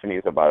any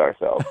epiphanies about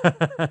ourselves. All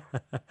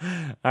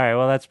right.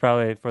 Well, that's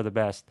probably for the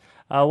best.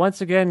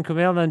 Once again,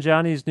 Kumail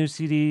Nanjiani's new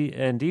CD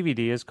and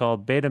DVD is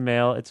called Beta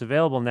Male. It's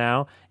available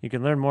now. You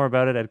can learn more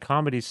about it at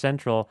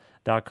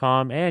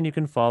ComedyCentral.com, and you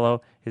can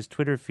follow his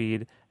Twitter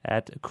feed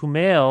at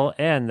Kumail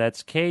N.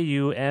 That's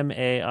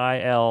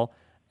Kumail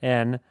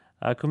And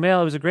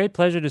Kumail, it was a great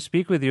pleasure to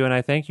speak with you, and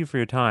I thank you for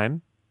your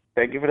time.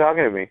 Thank you for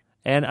talking to me.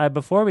 And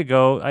before we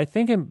go,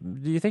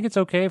 do you think it's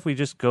okay if we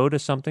just go to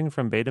something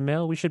from Beta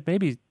Male? We should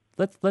maybe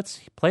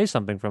let's play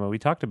something from it. We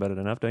talked about it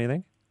enough, don't you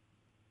think?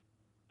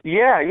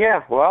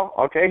 Yeah. Well,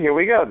 okay, here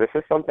we go. This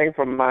is something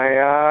from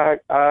my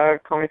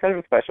Comedy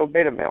Central special,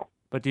 Beta Male.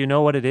 But do you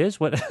know what it is?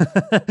 What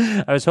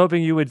I was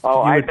hoping you would.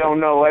 I don't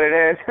know what it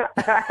is.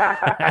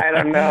 I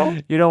don't know.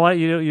 You don't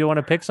want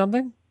to pick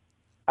something?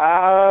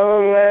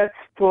 Let's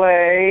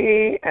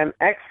play an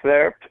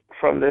excerpt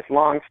from this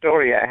long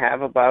story I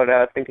have about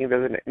thinking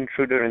there's an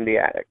intruder in the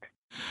attic.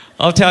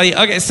 I'll tell you.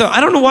 Okay, so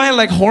I don't know why I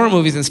like horror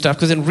movies and stuff,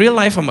 because in real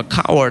life I'm a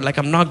coward. Like,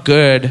 I'm not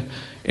good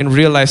in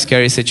real life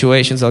scary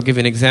situations. I'll give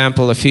you an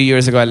example. A few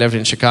years ago I lived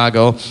in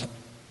Chicago.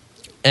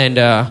 And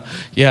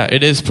yeah,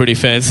 it is pretty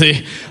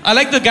fancy. I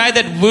like the guy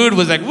that wooed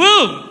was like,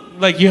 woo!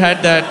 Like, you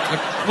had that,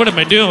 like, what am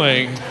I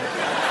doing?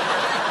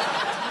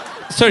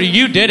 Sorry,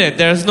 you did it.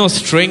 There's no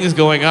strings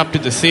going up to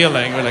the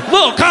ceiling. We're like,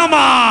 whoa, come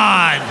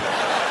on!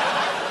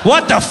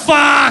 What the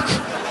fuck?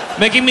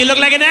 Making me look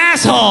like an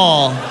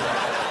asshole.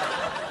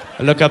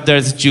 I look up,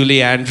 there's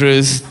Julie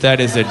Andrews. That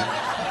is a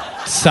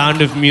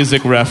Sound of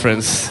Music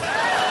reference.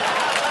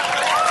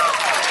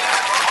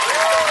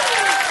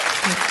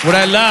 What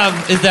I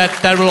love is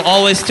that will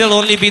always still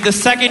only be the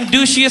second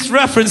douchiest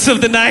reference of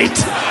the night.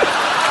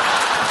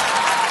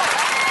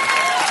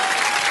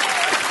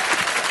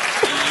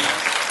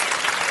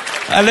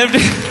 I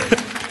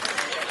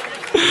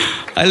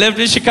lived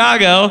in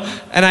Chicago,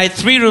 and I had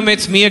 3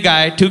 roommates, me, a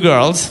guy, 2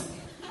 girls.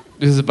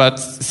 This is about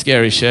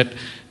scary shit.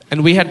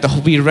 And we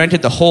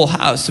rented the whole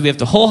house. So we have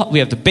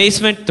the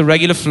basement, the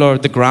regular floor,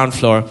 the ground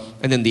floor,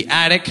 and then the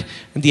attic.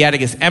 And the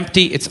attic is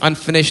empty. It's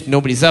unfinished.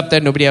 Nobody's up there.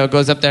 Nobody ever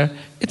goes up there.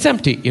 It's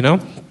empty, you know?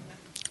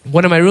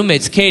 One of my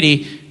roommates,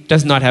 Katie,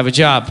 does not have a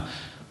job.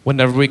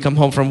 Whenever we come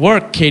home from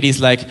work, Katie's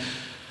like,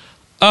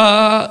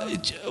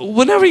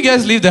 whenever you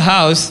guys leave the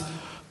house,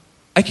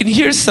 I can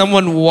hear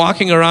someone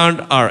walking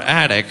around our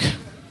attic.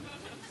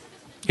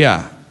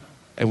 Yeah.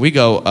 And we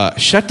go,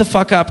 shut the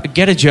fuck up and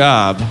get a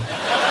job.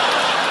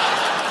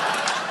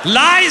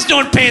 Lies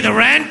don't pay the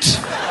rent.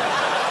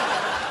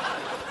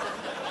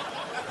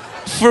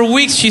 For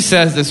weeks she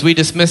says this. We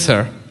dismiss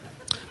her.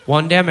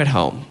 One day I'm at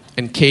home,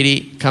 and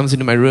Katie comes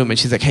into my room, and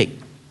she's like, hey,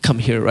 come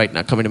here right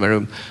now. Come into my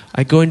room.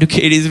 I go into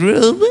Katie's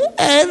room,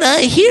 and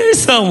I hear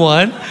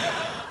someone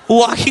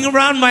walking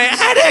around my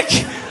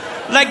attic,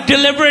 like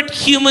deliberate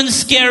human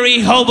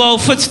scary hobo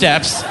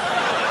footsteps.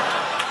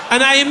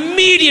 And I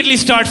immediately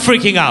start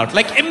freaking out.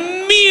 Like,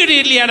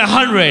 immediately at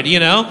 100, you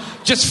know?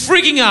 Just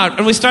freaking out.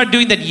 And we start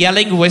doing that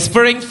yelling,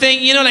 whispering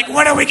thing, you know? Like,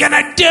 what are we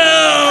gonna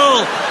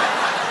do?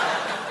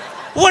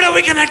 What are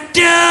we gonna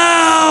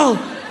do?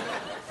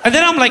 And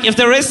then I'm like, if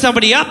there is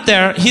somebody up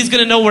there, he's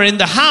gonna know we're in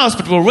the house,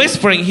 but we're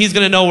whispering, he's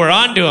gonna know we're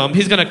onto him.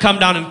 He's gonna come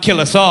down and kill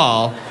us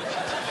all.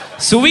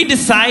 So we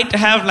decide to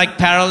have, like,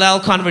 parallel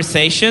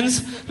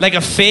conversations, like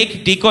a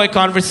fake decoy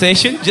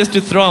conversation, just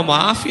to throw him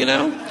off, you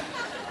know?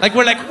 Like,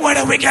 we're like, what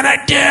are we gonna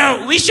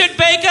do? We should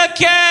bake a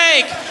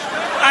cake!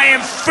 I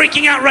am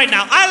freaking out right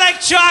now. I like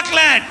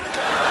chocolate!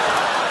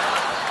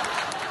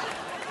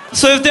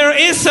 So if there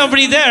is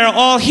somebody there,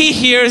 all he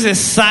hears is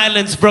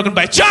silence broken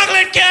by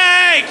chocolate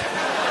cake!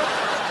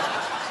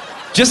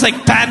 Just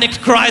like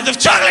panicked cries of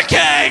chocolate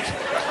cake!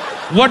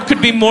 What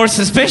could be more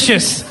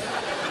suspicious?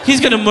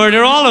 He's gonna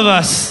murder all of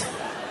us.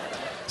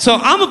 So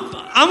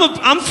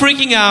I'm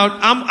freaking out.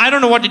 I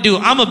don't know what to do.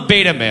 I'm a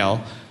beta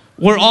male.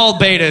 We're all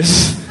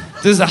betas.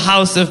 This is a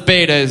house of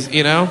betas,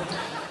 you know?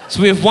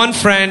 So we have one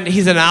friend,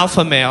 he's an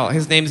alpha male.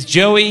 His name's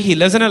Joey. He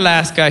lives in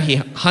Alaska. He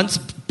hunts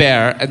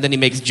bear, and then he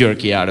makes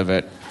jerky out of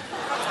it.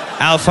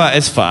 Alpha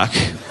as fuck.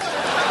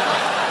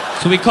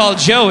 So we call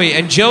Joey,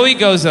 and Joey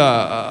goes,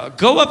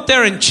 go up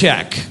there and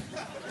check.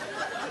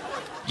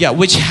 Yeah,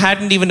 which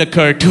hadn't even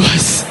occurred to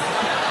us.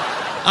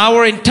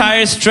 Our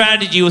entire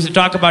strategy was to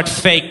talk about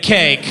fake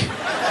cake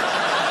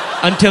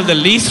until the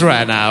lease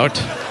ran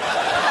out.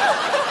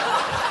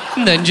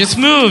 And then just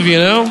move, you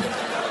know?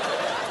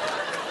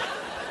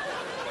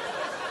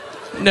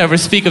 Never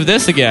speak of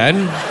this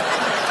again.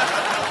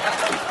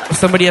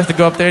 Somebody has to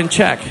go up there and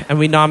check. And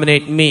we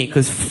nominate me,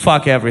 because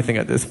fuck everything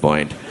at this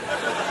point.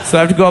 So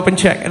I have to go up and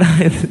check, and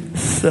I'm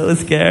so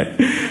scared.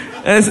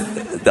 And it's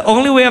the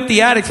only way up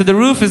the attic, so the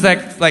roof is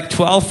like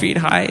 12 feet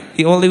high.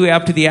 The only way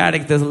up to the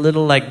attic, there's a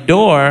little like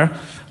door.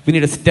 We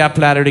need a step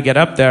ladder to get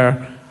up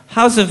there.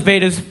 House of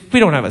Betas, we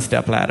don't have a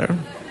step ladder.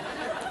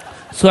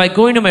 So I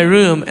go into my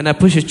room, and I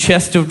push a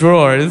chest of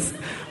drawers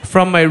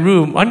from my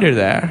room under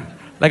there.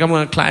 Like I'm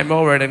going to climb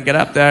over it and get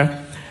up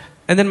there.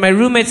 And then my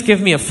roommates give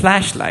me a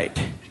flashlight.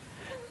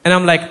 And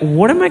I'm like,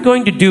 what am I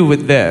going to do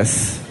with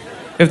this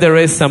if there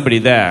is somebody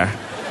there?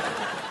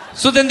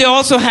 So then they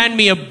also hand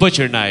me a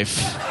butcher knife.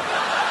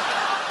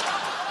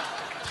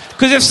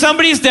 Because if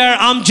somebody's there,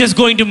 I'm just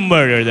going to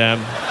murder them.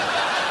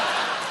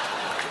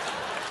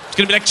 It's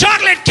going to be like,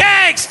 chocolate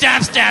cake!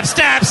 Stab, stab,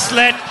 stab,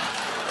 slit.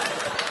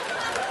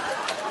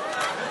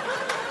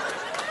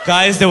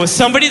 Guys, there was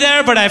somebody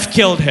there, but I've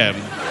killed him.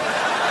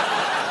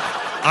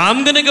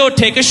 I'm gonna go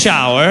take a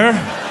shower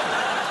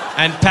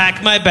and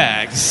pack my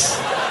bags.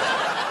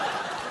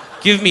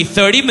 Give me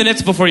 30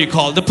 minutes before you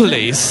call the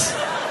police.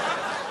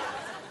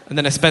 And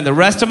then I spend the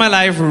rest of my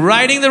life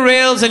riding the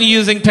rails and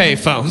using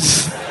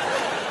payphones.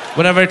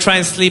 Whenever I try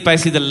and sleep, I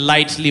see the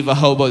light leave a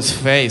hobo's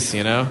face,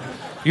 you know?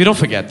 You don't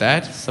forget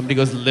that. Somebody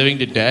goes living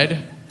to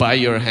dead by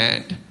your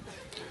hand.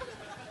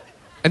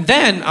 And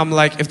then I'm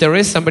like, if there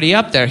is somebody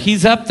up there,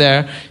 he's up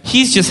there,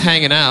 he's just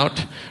hanging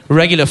out,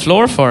 regular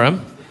floor for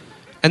him.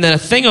 And then a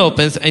thing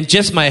opens and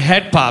just my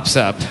head pops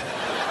up.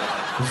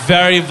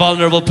 Very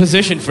vulnerable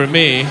position for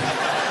me.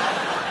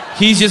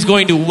 He's just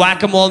going to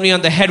whack-a-mole me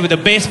on the head with a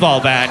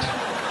baseball bat.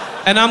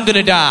 And I'm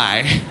gonna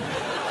die.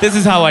 This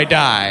is how I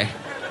die.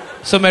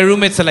 So my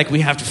roommates are like, we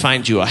have to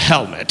find you a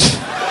helmet.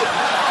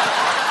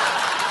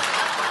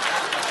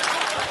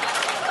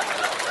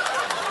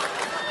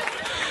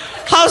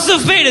 House of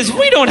Vedas,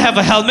 we don't have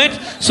a helmet.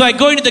 So I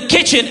go into the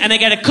kitchen and I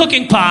get a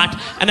cooking pot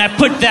and I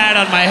put that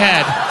on my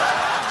head.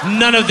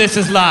 None of this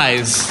is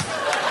lies.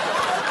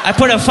 I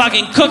put a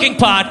fucking cooking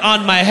pot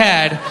on my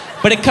head,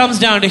 but it comes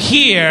down to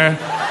here,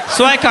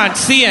 so I can't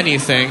see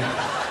anything.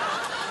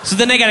 So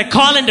then I get a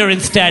colander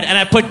instead, and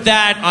I put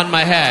that on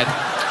my head.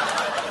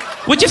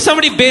 Which if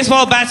somebody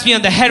baseball bats me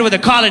on the head with a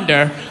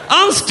colander,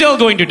 I'm still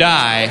going to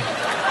die.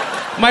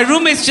 My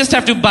roommates just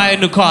have to buy a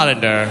new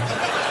colander.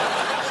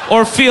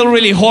 Or feel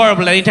really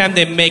horrible anytime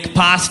they make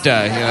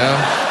pasta, you know?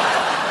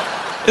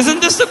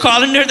 Isn't this the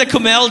colander that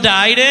Kumail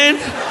died in?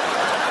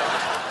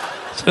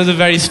 It was a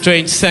very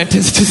strange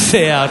sentence to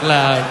say out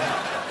loud.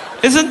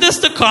 Isn't this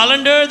the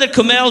colander that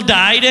Kumail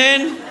died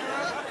in?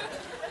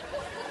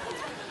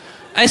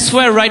 I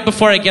swear right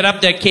before I get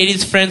up there,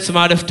 Katie's friends from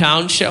out of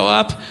town show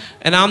up,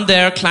 and I'm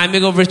there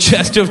climbing over a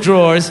chest of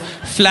drawers,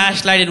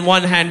 flashlight in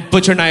one hand,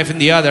 butcher knife in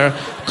the other,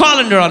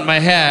 colander on my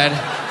head.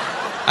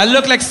 I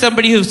look like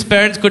somebody whose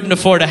parents couldn't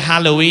afford a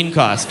Halloween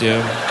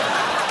costume.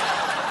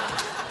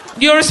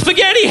 You're a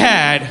spaghetti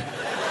head.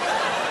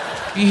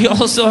 He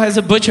also has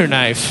a butcher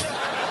knife.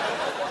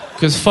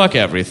 Because fuck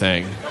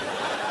everything.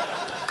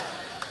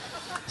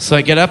 So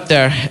I get up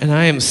there, and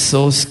I am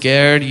so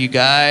scared, you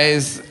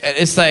guys.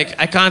 It's like,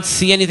 I can't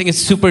see anything. It's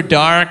super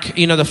dark.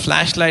 You know, the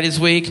flashlight is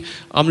weak.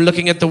 I'm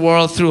looking at the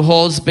world through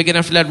holes big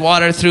enough to let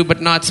water through,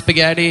 but not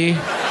spaghetti.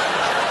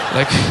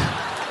 Like...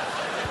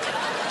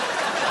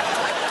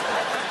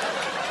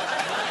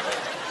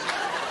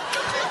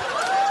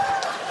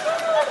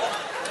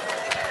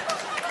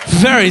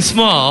 very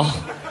small.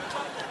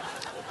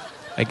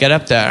 I get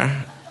up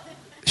there,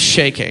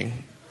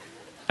 shaking.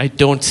 I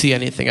don't see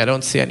anything. I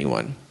don't see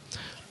anyone.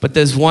 But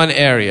there's one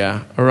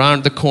area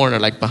around the corner,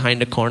 like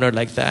behind a corner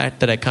like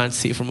that I can't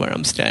see from where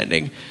I'm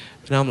standing.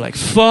 And I'm like,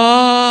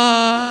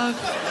 fuck.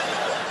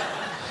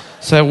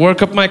 So I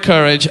work up my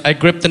courage. I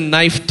grip the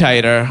knife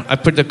tighter. I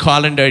put the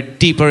colander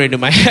deeper into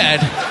my head.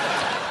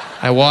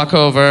 I walk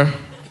over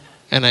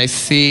and I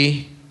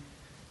see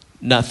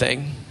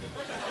nothing.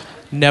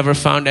 Never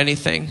found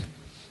anything.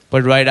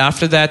 But right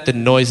after that, the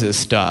noises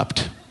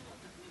stopped.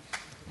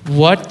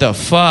 What the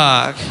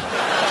fuck?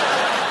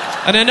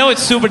 And I know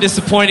it's super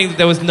disappointing that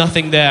there was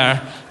nothing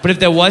there, but if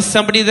there was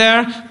somebody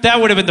there, that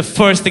would have been the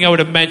first thing I would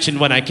have mentioned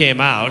when I came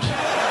out.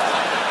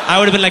 I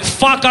would have been like,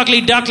 fuck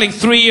Ugly Duckling,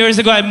 3 years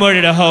ago I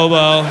murdered a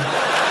hobo.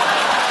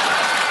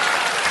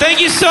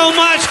 Thank you so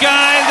much,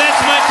 guys.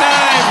 That's my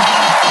time.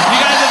 You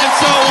guys have been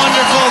so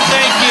wonderful.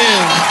 Thank you.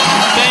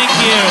 Thank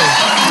you.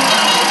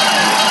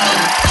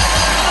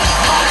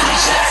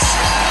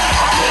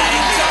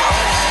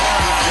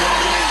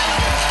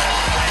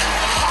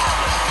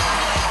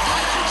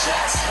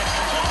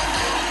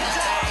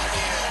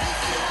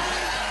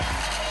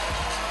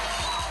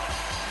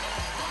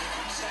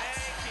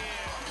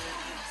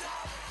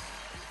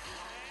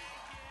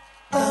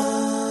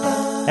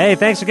 Hey,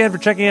 thanks again for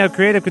checking out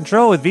Creative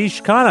Control with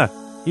Vish Khanna.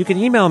 You can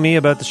email me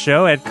about the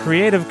show at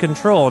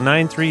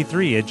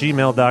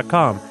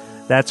creativecontrol933@gmail.com.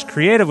 That's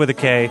creative with a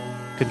K,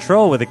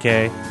 control with a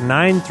K,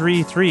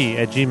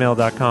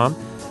 933@gmail.com.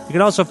 You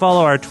can also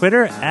follow our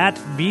Twitter at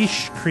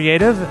Vish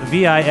Creative,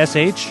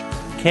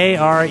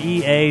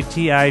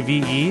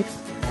 VishKreative.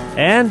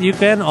 And you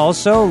can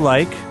also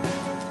like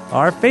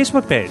our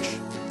Facebook page.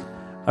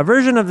 A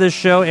version of this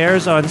show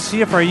airs on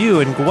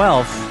CFRU in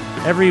Guelph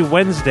every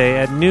Wednesday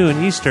at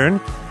noon Eastern,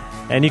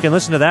 and you can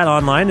listen to that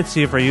online at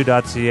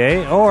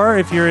cfru.ca, or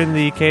if you're in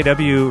the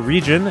KW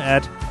region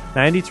at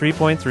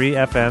 93.3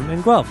 FM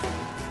in Guelph.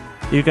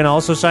 You can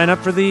also sign up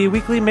for the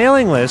weekly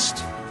mailing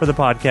list for the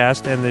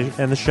podcast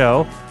and the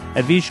show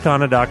at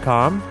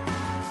vishkhanna.com,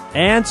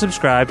 and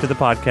subscribe to the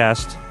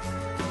podcast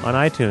on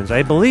iTunes.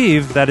 I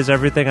believe that is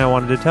everything I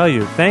wanted to tell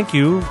you. Thank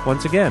you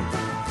once again.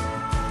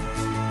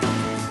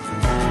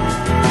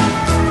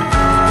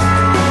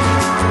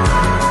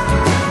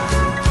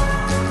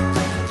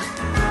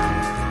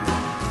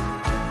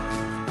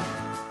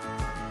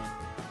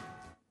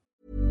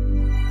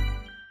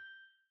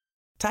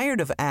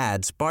 Tired of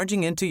ads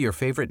barging into your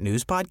favorite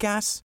news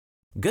podcasts?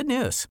 Good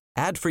news.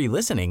 Ad-free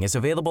listening is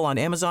available on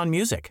Amazon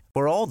Music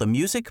for all the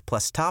music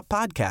plus top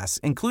podcasts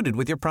included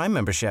with your Prime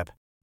membership.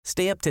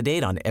 Stay up to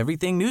date on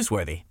everything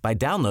newsworthy by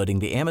downloading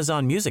the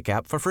Amazon Music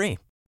app for free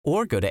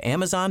or go to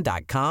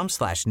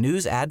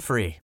amazon.com/news ad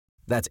free.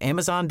 That's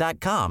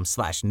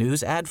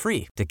amazon.com/news ad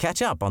free to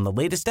catch up on the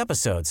latest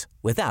episodes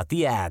without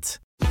the ads.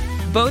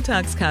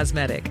 Botox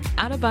Cosmetic,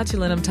 out of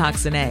botulinum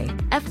toxin A,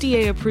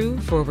 FDA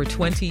approved for over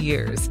 20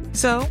 years.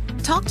 So,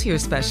 talk to your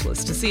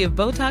specialist to see if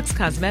Botox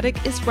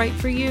Cosmetic is right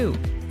for you.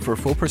 For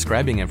full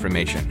prescribing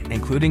information,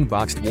 including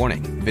boxed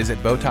warning,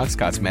 visit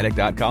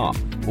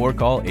BotoxCosmetic.com or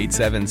call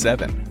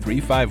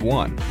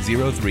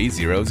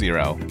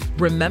 877-351-0300.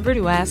 Remember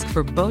to ask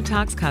for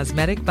Botox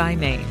Cosmetic by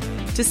name.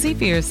 To see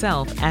for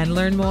yourself and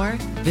learn more,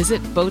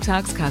 visit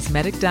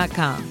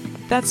BotoxCosmetic.com.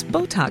 That's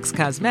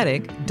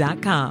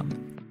BotoxCosmetic.com.